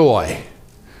all joy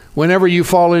whenever you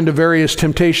fall into various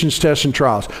temptations, tests, and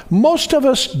trials. Most of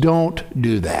us don't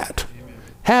do that.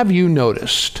 Have you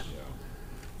noticed?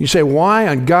 You say, why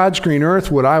on God's green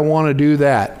earth would I want to do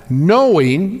that?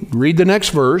 Knowing, read the next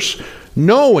verse,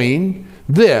 knowing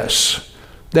this,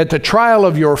 that the trial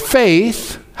of your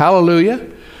faith, hallelujah,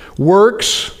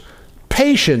 works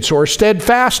patience or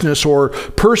steadfastness or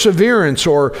perseverance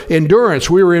or endurance.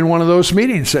 We were in one of those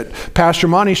meetings at Pastor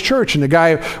Monty's church, and the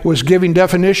guy was giving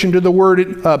definition to the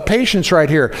word patience right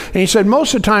here. And he said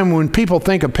most of the time when people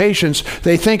think of patience,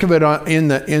 they think of it in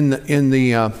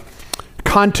the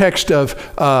context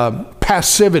of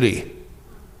passivity.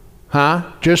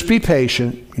 Just be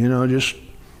patient. Just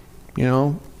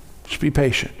be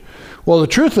patient. Well, the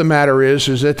truth of the matter is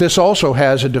that this also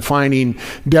has a defining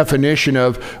definition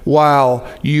of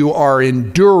while you are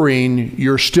enduring,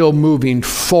 you're still moving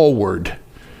forward.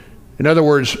 In other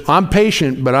words, I'm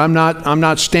patient, but I'm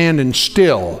not standing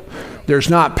still. There's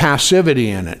not passivity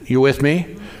in it. You with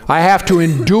me? I have to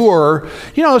endure.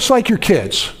 It's like your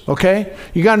kids, okay?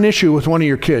 You got an issue with one of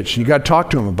your kids, and you got to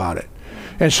talk to them about it.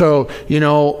 And so,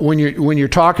 when you're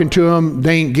talking to them,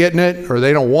 they ain't getting it, or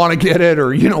they don't want to get it,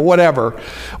 or, whatever.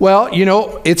 Well,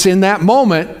 it's in that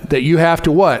moment that you have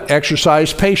to what?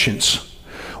 Exercise patience.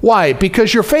 Why?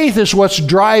 Because your faith is what's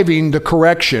driving the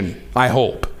correction, I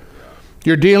hope.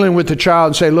 You're dealing with the child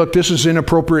and say, look, this is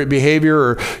inappropriate behavior,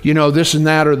 or, this and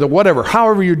that, or the whatever,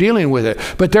 however you're dealing with it.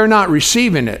 But they're not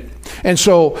receiving it. And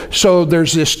so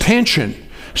there's this tension.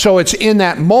 So it's in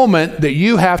that moment that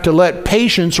you have to let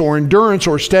patience or endurance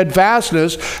or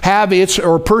steadfastness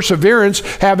or perseverance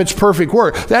have its perfect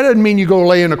work. That doesn't mean you go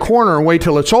lay in a corner and wait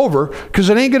till it's over, because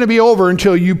it ain't going to be over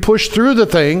until you push through the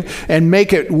thing and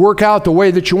make it work out the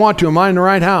way that you want to. Am I in the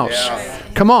right house? Yeah.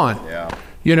 Come on. Yeah.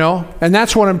 And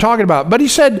that's what I'm talking about. But he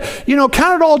said,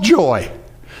 count it all joy.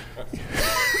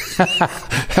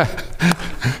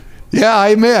 Yeah,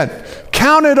 amen.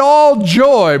 Count it all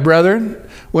joy, brethren,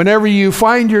 whenever you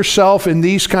find yourself in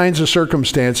these kinds of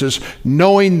circumstances,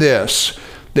 knowing this,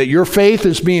 that your faith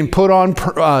is being put on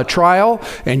trial,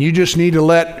 and you just need to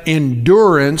let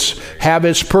endurance have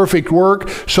its perfect work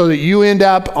so that you end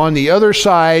up on the other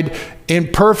side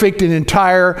imperfect and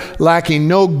entire, lacking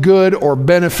no good or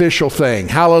beneficial thing.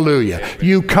 Hallelujah.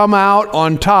 You come out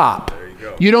on top.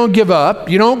 You don't give up.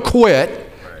 You don't quit.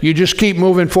 You just keep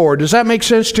moving forward. Does that make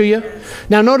sense to you?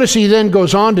 Now notice he then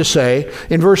goes on to say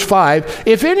in verse 5,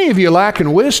 if any of you lack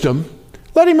in wisdom,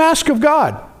 let him ask of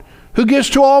God, who gives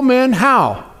to all men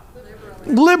how?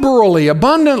 Liberally,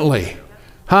 abundantly.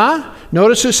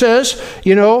 Notice it says,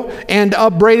 and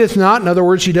upbraideth not. In other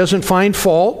words, he doesn't find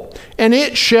fault. And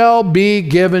it shall be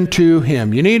given to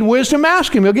him. You need wisdom?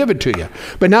 Ask him. He'll give it to you.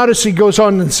 But notice he goes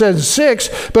on and says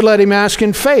 6, but let him ask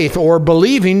in faith, or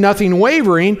believing, nothing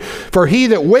wavering. For he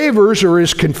that wavers or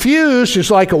is confused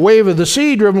is like a wave of the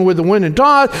sea driven with the wind and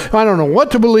tossed. I don't know what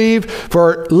to believe.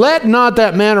 For let not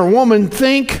that man or woman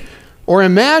think or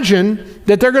imagine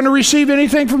that they're going to receive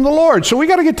anything from the Lord. So we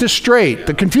got to get this straight.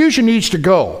 The confusion needs to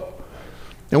go.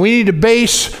 And we need to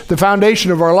base the foundation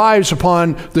of our lives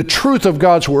upon the truth of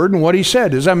God's word and what he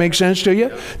said. Does that make sense to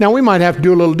you? Now, we might have to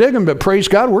do a little digging, but praise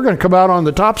God, we're going to come out on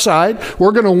the top side.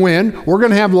 We're going to win. We're going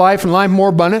to have life and life more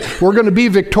abundant. We're going to be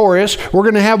victorious. We're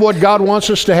going to have what God wants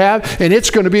us to have, and it's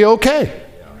going to be okay.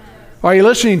 Are you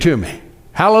listening to me?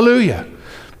 Hallelujah.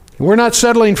 We're not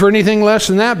settling for anything less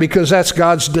than that, because that's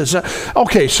God's desire.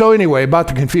 Okay, so anyway, about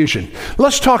the confusion.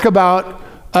 Let's talk about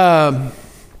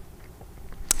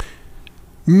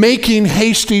making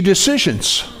hasty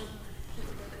decisions.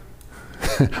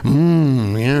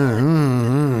 Yeah.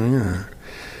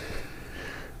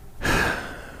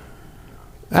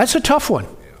 That's a tough one.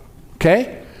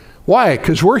 Okay? Why?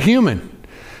 Because we're human.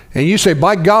 And you say,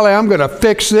 by golly, I'm going to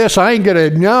fix this. I ain't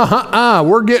going to,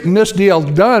 we're getting this deal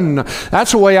done.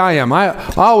 That's the way I am.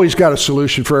 I always got a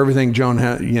solution for everything Joan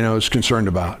is concerned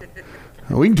about.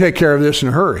 We can take care of this in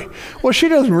a hurry. Well, she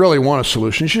doesn't really want a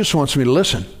solution. She just wants me to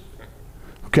listen.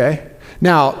 Okay?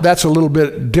 Now, that's a little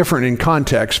bit different in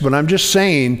context, but I'm just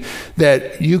saying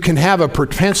that you can have a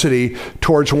propensity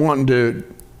towards wanting to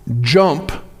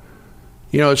jump.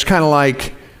 It's kind of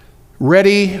like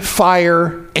ready,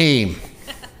 fire, aim.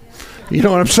 You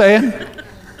know what I'm saying?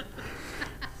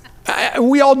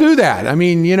 We all do that. I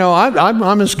mean,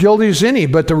 I'm as guilty as any,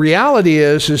 but the reality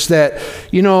is that,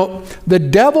 the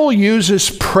devil uses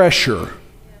pressure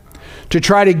to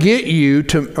try to get you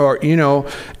to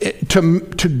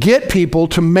get people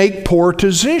to make poor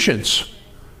decisions.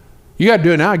 You got to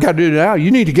do it now. You got to do it now. You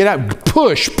need to get out.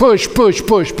 Push.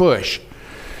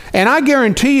 And I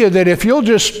guarantee you that if you'll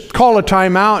just call a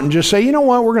timeout and just say, you know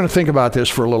what, we're going to think about this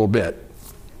for a little bit,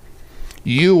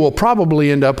 you will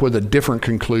probably end up with a different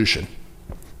conclusion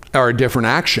or a different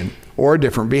action or a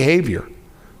different behavior.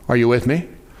 Are you with me?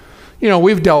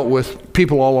 We've dealt with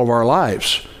people all of our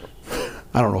lives.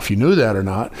 I don't know if you knew that or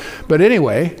not. But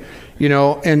anyway,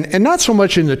 and not so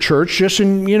much in the church, just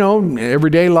in,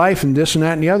 everyday life and this and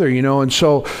that and the other, and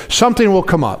so something will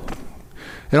come up.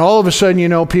 And all of a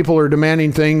sudden, people are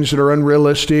demanding things that are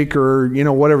unrealistic or,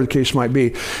 whatever the case might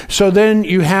be. So then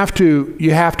you have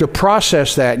to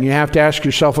process that, and you have to ask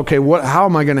yourself, okay, how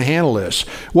am I going to handle this?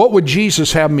 What would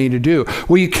Jesus have me to do?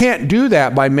 Well, you can't do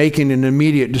that by making an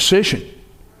immediate decision.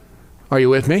 Are you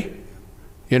with me?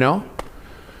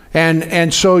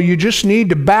 And so you just need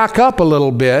to back up a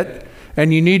little bit,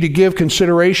 and you need to give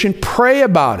consideration. Pray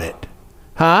about it.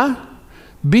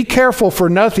 Be careful for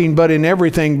nothing, but in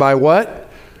everything by what?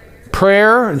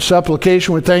 Prayer and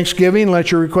supplication with thanksgiving,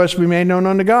 let your requests be made known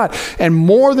unto God. And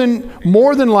more than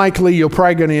likely, you're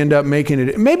probably going to end up making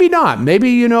it. Maybe not. Maybe,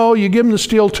 you give them the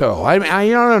steel toe. I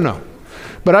don't know.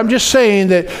 But I'm just saying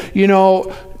that,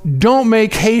 don't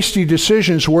make hasty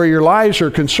decisions where your lives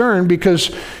are concerned, because,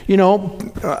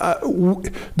 the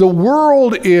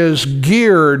world is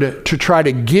geared to try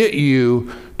to get you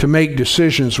to make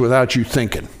decisions without you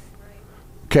thinking.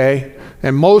 Okay?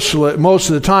 And most of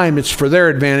the time, it's for their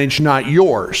advantage, not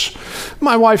yours.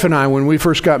 My wife and I, when we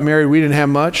first got married, we didn't have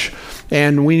much,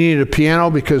 and we needed a piano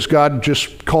because God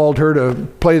just called her to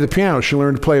play the piano. She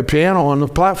learned to play a piano on the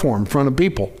platform in front of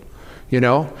people,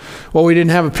 Well, we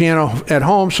didn't have a piano at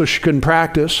home, so she couldn't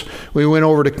practice. We went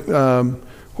over to,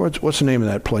 what's the name of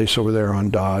that place over there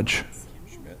on Dodge?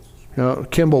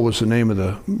 Kimball was the name of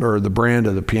the brand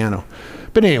of the piano.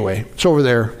 But anyway, it's over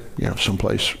there,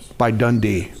 someplace by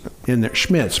Dundee in there.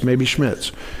 Maybe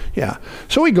Schmitz. Yeah.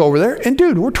 So we go over there, and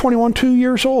dude, we're 21, 2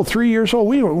 years old, 3 years old.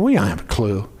 We don't have a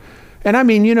clue. And I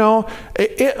mean,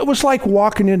 it was like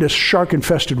walking into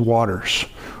shark-infested waters,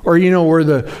 or where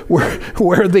the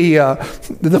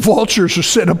vultures are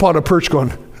sitting up on a perch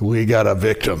going, "We got a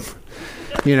victim,"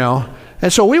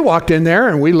 And so we walked in there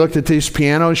and we looked at these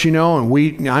pianos,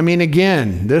 and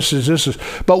again, this is,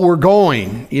 but we're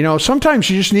going, sometimes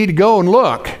you just need to go and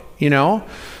look, And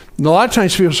a lot of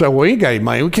times people say, well, you ain't got any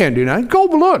money, we can't do that. Go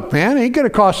look, man, it ain't going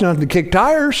to cost nothing to kick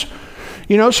tires.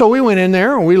 So we went in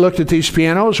there and we looked at these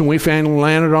pianos, and we finally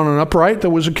landed on an upright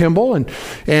that was a Kimball,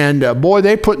 and boy,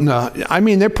 they're putting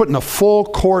a full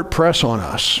court press on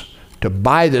us to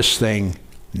buy this thing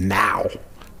now.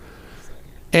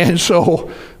 And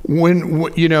so when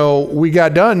we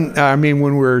got done, when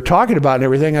we were talking about it and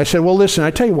everything, I said, well, listen,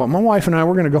 I tell you what, my wife and I,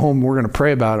 we're going to go home and we're going to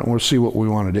pray about it, and we'll see what we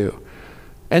want to do.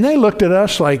 And they looked at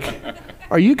us like,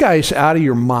 are you guys out of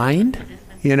your mind?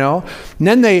 And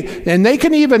then they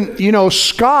can even,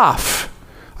 scoff.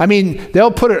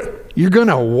 They'll put it, you're going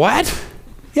to what?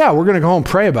 Yeah, we're going to go home and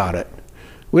pray about it.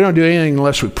 We don't do anything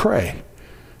unless we pray.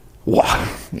 Wow,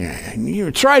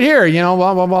 it's right here,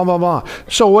 blah, blah, blah, blah, blah.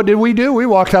 So what did we do? We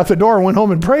walked out the door and went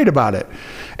home and prayed about it.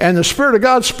 And the Spirit of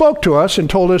God spoke to us and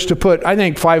told us to put, I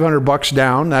think, $500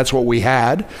 down. That's what we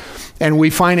had. And we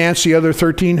financed the other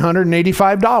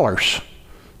 $1,385.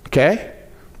 Okay?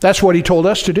 That's what he told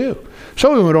us to do.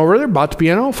 So we went over there, bought the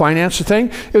piano, financed the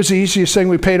thing. It was the easiest thing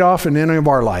we paid off in any of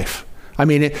our life.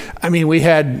 We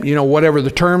had, whatever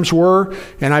the terms were,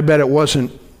 and I bet it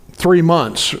wasn't 3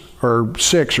 months or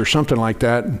 6 or something like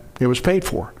that. It was paid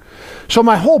for. So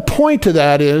my whole point to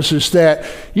that is that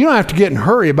you don't have to get in a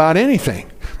hurry about anything.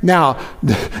 Now,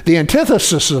 the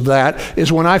antithesis of that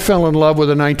is when I fell in love with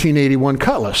a 1981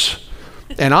 Cutlass,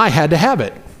 and I had to have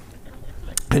it.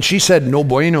 And she said, no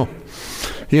bueno.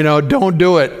 don't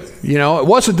do it. It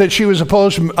wasn't that she was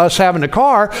opposed to us having a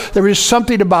car. There was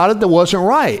something about it that wasn't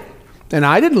right. And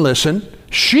I didn't listen.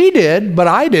 She did, but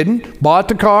I didn't. Bought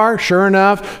the car, sure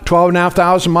enough,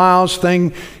 12,500 miles,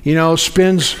 thing,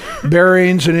 spins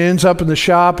bearings and ends up in the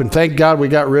shop, and thank God we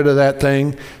got rid of that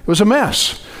thing. It was a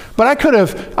mess. But I could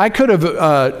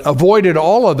have avoided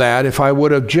all of that if I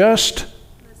would have just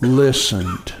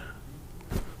listened.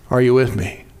 Are you with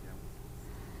me?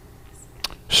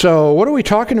 So what are we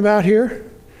talking about here?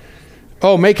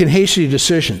 Oh, making hasty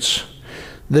decisions.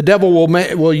 The devil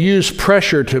will use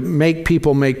pressure to make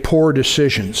people make poor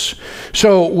decisions.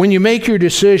 So when you make your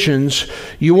decisions,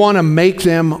 you want to make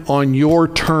them on your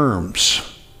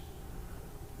terms.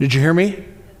 Did you hear me?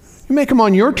 You make them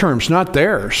on your terms, not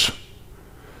theirs.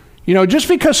 Just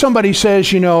because somebody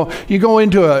says, you go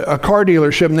into a car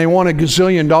dealership and they want $1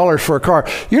 gazillion for a car,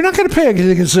 you're not going to pay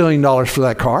 $1 gazillion for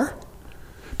that car.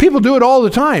 People do it all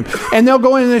the time. And they'll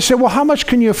go in and they say, well, how much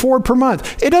can you afford per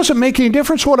month? It doesn't make any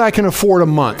difference what I can afford a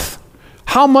month.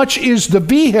 How much is the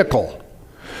vehicle?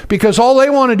 Because all they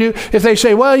want to do, if they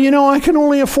say, well, I can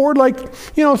only afford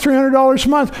 $300 a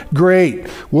month. Great.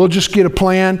 We'll just get a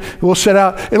plan. We'll set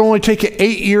out. It'll only take you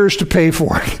 8 years to pay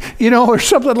for it, or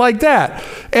something like that.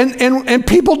 And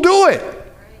people do it.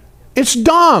 It's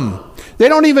dumb. They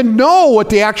don't even know what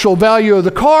the actual value of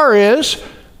the car is.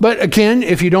 But again,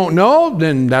 if you don't know,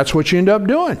 then that's what you end up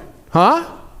doing. Huh?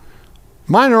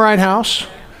 Am I in the right house?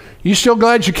 You still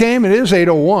glad you came? It is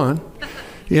 8:01,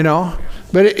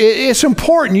 But it's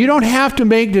important. You don't have to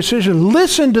make decisions.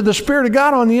 Listen to the Spirit of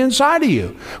God on the inside of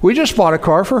you. We just bought a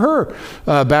car for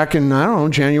her back in,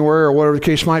 January or whatever the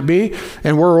case might be.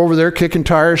 And we're over there kicking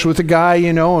tires with the guy,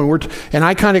 and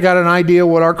I kind of got an idea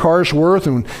what our car's worth.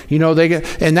 And,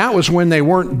 and that was when they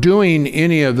weren't doing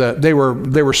any of they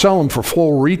were selling for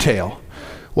full retail.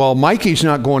 Well, Mikey's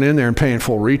not going in there and paying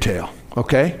full retail.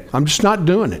 Okay. I'm just not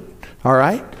doing it. All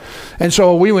right. And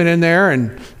so we went in there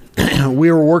and we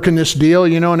were working this deal,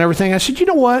 and everything. I said, you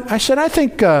know what? I said, I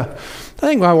think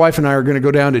my wife and I are going to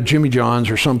go down to Jimmy John's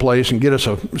or someplace and get us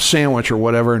a sandwich or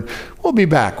whatever, and we'll be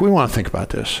back. We want to think about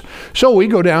this. So we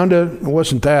go down to, it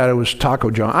wasn't that, it was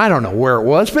Taco John. I don't know where it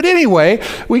was, but anyway,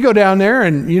 we go down there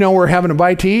and, we're having a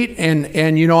bite to eat, and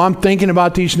I'm thinking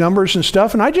about these numbers and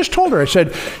stuff, and I just told her, I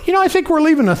said, I think we're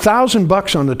leaving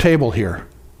 $1,000 on the table here.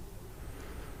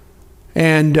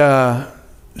 And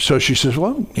so she says,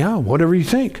 well, yeah, whatever you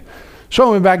think. So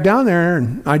I went back down there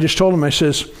and I just told him, I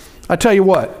says, I tell you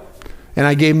what. And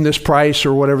I gave him this price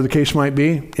or whatever the case might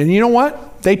be. And you know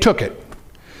what? They took it.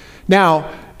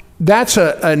 Now, that's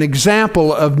an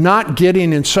example of not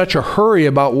getting in such a hurry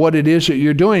about what it is that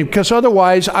you're doing, because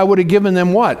otherwise I would have given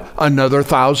them what? Another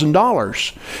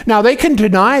 $1,000. Now, they can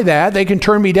deny that. They can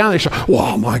turn me down. They say,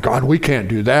 well, my God, we can't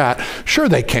do that. Sure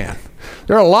they can.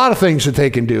 There are a lot of things that they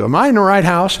can do. Am I in the right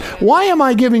house? Why am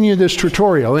I giving you this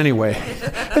tutorial anyway?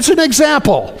 It's an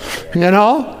example,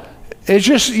 It's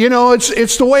just,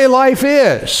 it's the way life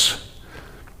is.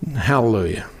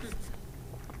 Hallelujah.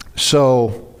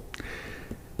 So,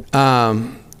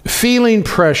 feeling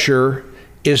pressure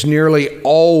is nearly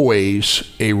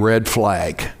always a red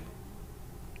flag.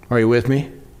 Are you with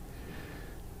me?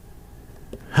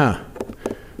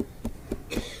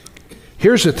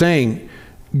 Here's the thing.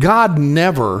 God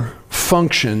never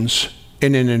functions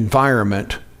in an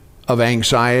environment of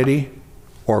anxiety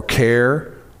or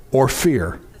care or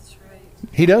fear. That's right.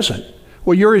 He doesn't.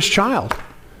 Well, you're his child,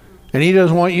 and he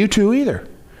doesn't want you to either.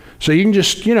 So you can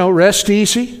just, rest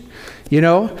easy.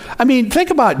 Think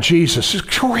about Jesus. It's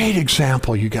a great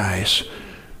example, you guys.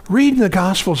 Reading the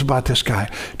Gospels about this guy.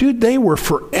 Dude, they were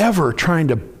forever trying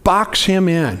to box him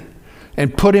in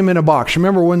and put him in a box.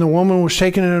 Remember when the woman was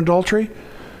taken in adultery?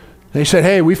 They said,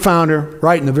 hey, we found her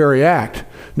right in the very act.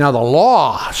 Now, the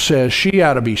law says she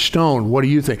ought to be stoned. What do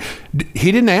you think?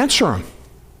 He didn't answer him.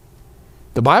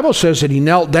 The Bible says that he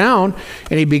knelt down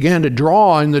and he began to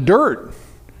draw in the dirt.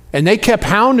 And they kept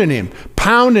pounding him,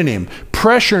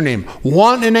 pressuring him,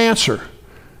 wanting an answer.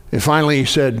 And finally he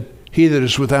said, he that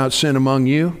is without sin among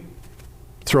you,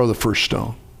 throw the first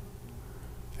stone.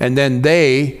 And then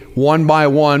they, one by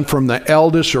one, from the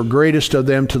eldest or greatest of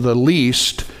them to the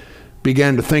least,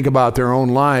 began to think about their own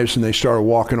lives, and they started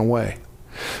walking away.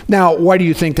 Now, why do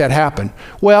you think that happened?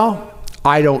 Well,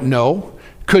 I don't know.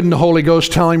 Couldn't the Holy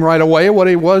Ghost tell him right away what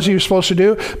he was supposed to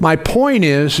do? My point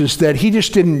is that he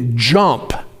just didn't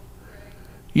jump,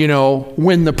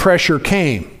 when the pressure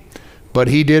came. But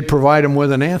he did provide him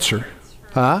with an answer.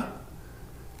 Huh?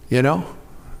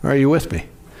 Are you with me?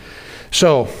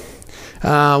 So,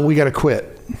 we got to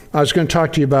quit. I was going to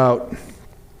talk to you about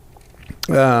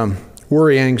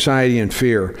worry, anxiety, and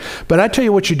fear. But I tell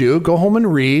you what you do. Go home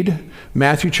and read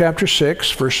Matthew chapter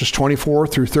 6, verses 24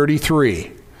 through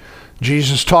 33.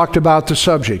 Jesus talked about the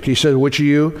subject. He said, which of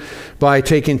you, by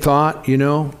taking thought,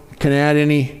 can add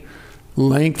any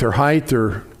length or height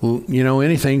or,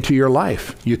 anything to your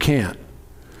life? You can't.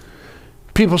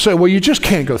 People say, well, you just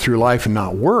can't go through life and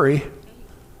not worry.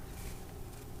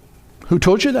 Who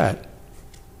told you that?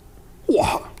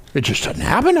 Well, it just doesn't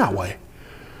happen that way.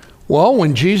 Well,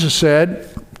 when Jesus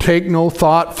said, take no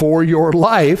thought for your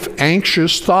life,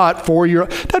 anxious thought for your,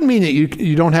 doesn't mean that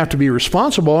you don't have to be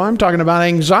responsible. I'm talking about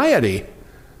anxiety.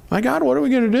 My God, what are we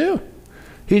going to do?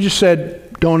 He just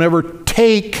said, don't ever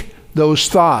take those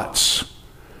thoughts.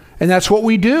 And that's what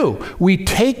we do. We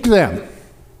take them.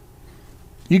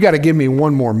 You got to give me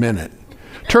one more minute.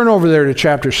 Turn over there to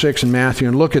chapter 6 in Matthew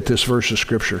and look at this verse of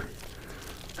Scripture.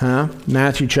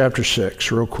 Matthew chapter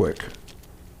 6, real quick.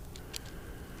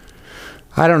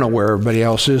 I don't know where everybody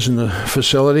else is in the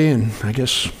facility, and I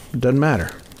guess it doesn't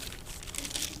matter.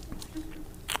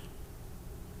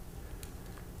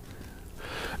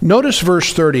 Notice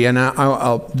verse 30, and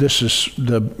this is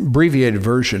the abbreviated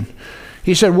version.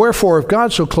 He said, wherefore, if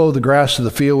God so clothe the grass of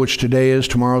the field, which today is,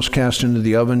 tomorrow is cast into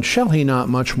the oven, shall he not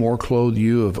much more clothe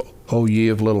you, O ye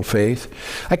of little faith?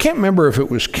 I can't remember if it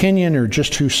was Kenyon or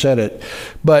just who said it,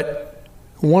 but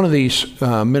one of these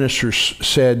ministers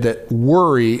said that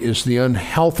worry is the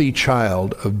unhealthy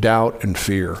child of doubt and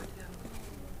fear.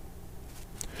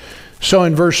 So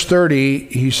in verse 30,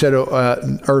 he said,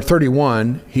 or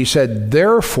 31, he said,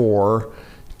 therefore,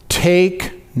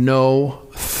 take no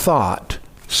thought,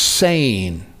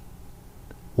 saying,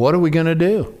 what are we going to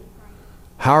do?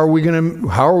 How are we going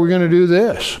to do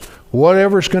this?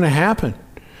 Whatever's going to happen.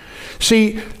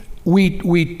 See,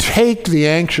 we take the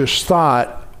anxious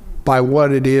thought by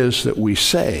what it is that we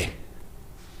say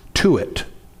to it.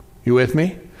 You with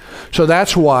me? So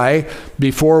that's why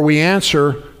before we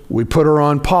answer, we put her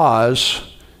on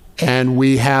pause and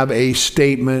we have a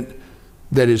statement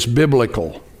that is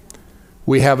biblical.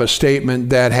 We have a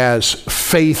statement that has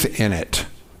faith in it.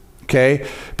 Okay?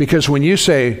 Because when you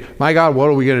say, my God, what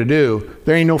are we going to do?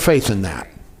 There ain't no faith in that.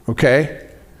 Okay?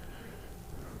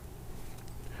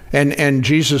 And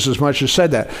Jesus as much as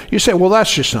said that. You say, well,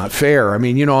 that's just not fair. I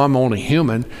mean, I'm only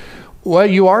human. Well,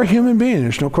 you are a human being.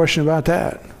 There's no question about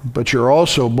that. But you're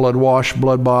also blood-washed,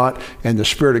 blood-bought, and the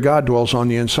Spirit of God dwells on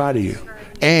the inside of you.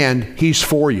 And He's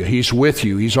for you. He's with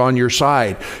you. He's on your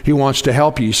side. He wants to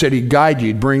help you. He said He'd guide you.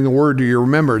 He'd bring the Word to your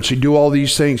remembrance. He'd do all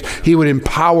these things. He would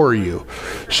empower you.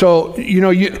 So,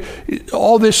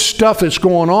 all this stuff that's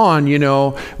going on,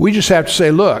 we just have to say,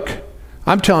 look,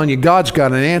 I'm telling you, God's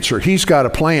got an answer. He's got a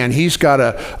plan. He's got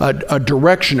a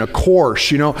direction, a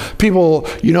course. People,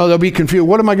 they'll be confused.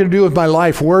 What am I going to do with my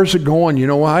life? Where's it going?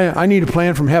 I need a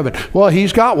plan from heaven. Well,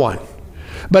 He's got one.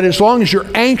 But as long as you're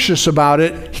anxious about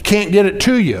it, He can't get it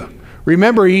to you.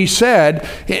 Remember, He said,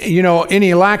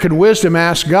 any lack of wisdom,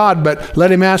 ask God, but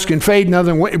let him ask in faith,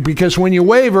 nothing, because when you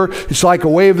waver, it's like a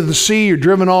wave of the sea. You're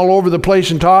driven all over the place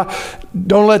and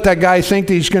don't let that guy think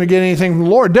that he's going to get anything from the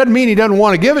Lord. Doesn't mean he doesn't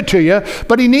want to give it to you,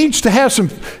 but he needs to have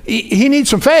he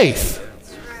needs some faith.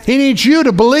 He needs you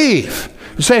to believe.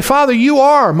 And say, Father, you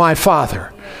are my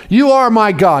Father. You are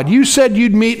my God. You said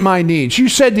you'd meet my needs. You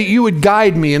said that you would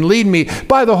guide me and lead me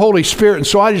by the Holy Spirit. And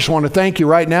so I just want to thank you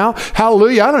right now.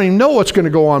 Hallelujah. I don't even know what's going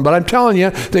to go on, but I'm telling you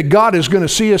that God is going to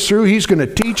see us through. He's going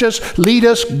to teach us, lead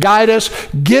us, guide us,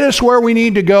 get us where we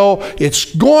need to go.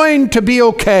 It's going to be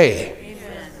okay.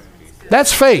 Amen.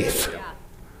 That's faith. Yeah.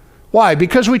 Why?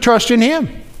 Because we trust in Him.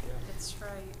 That's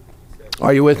right.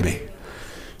 Are you with me?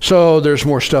 So there's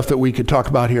more stuff that we could talk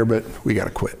about here, but we got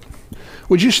to quit.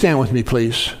 Would you stand with me,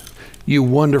 please? You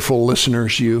wonderful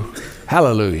listeners, you.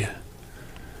 Hallelujah.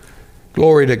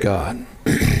 Glory to God.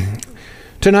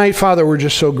 Tonight, Father, we're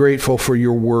just so grateful for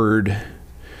your word.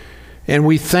 And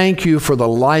we thank you for the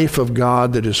life of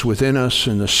God that is within us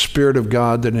and the Spirit of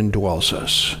God that indwells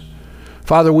us.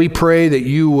 Father, we pray that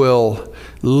you will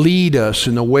lead us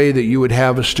in the way that you would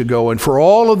have us to go. And for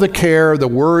all of the care, the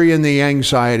worry, and the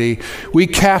anxiety, we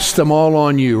cast them all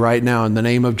on you right now in the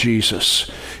name of Jesus.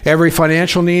 Every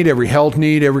financial need, every health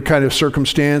need, every kind of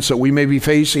circumstance that we may be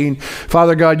facing,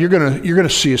 Father God, you're going to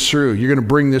see us through. You're going to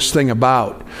bring this thing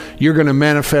about. You're going to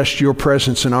manifest your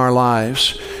presence in our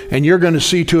lives. And you're going to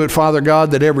see to it, Father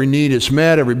God, that every need is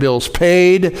met, every bill is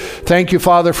paid. Thank you,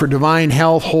 Father, for divine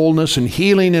health, wholeness, and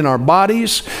healing in our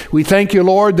bodies. We thank you,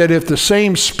 Lord, that if the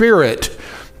same Spirit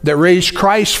that raised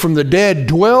Christ from the dead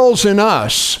dwells in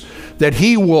us, that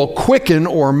He will quicken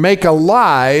or make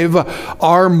alive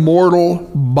our mortal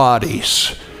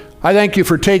bodies. I thank you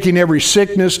for taking every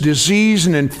sickness, disease,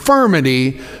 and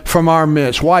infirmity from our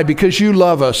midst. Why? Because you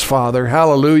love us, Father.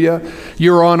 Hallelujah.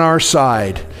 You're on our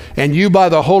side. And you, by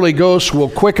the Holy Ghost, will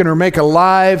quicken or make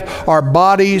alive our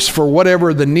bodies for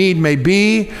whatever the need may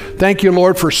be. Thank you,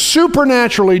 Lord, for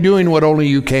supernaturally doing what only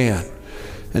you can.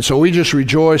 And so we just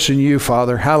rejoice in you,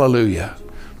 Father. Hallelujah.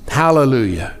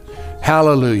 Hallelujah.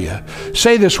 Hallelujah.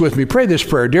 Say this with me. Pray this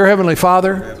prayer. Dear Heavenly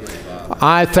Father,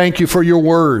 I thank you for your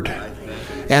word.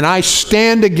 And I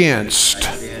stand against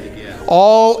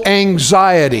all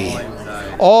anxiety,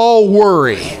 all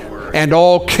worry, and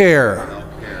all care.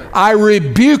 I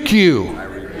rebuke you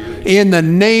in the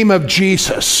name of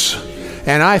Jesus.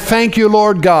 And I thank you,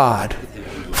 Lord God,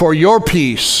 for your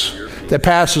peace that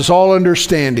passes all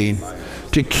understanding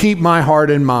to keep my heart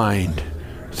and mind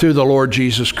through the Lord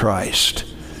Jesus Christ.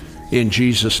 In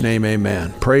Jesus' name,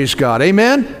 amen. Praise God.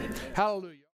 Amen.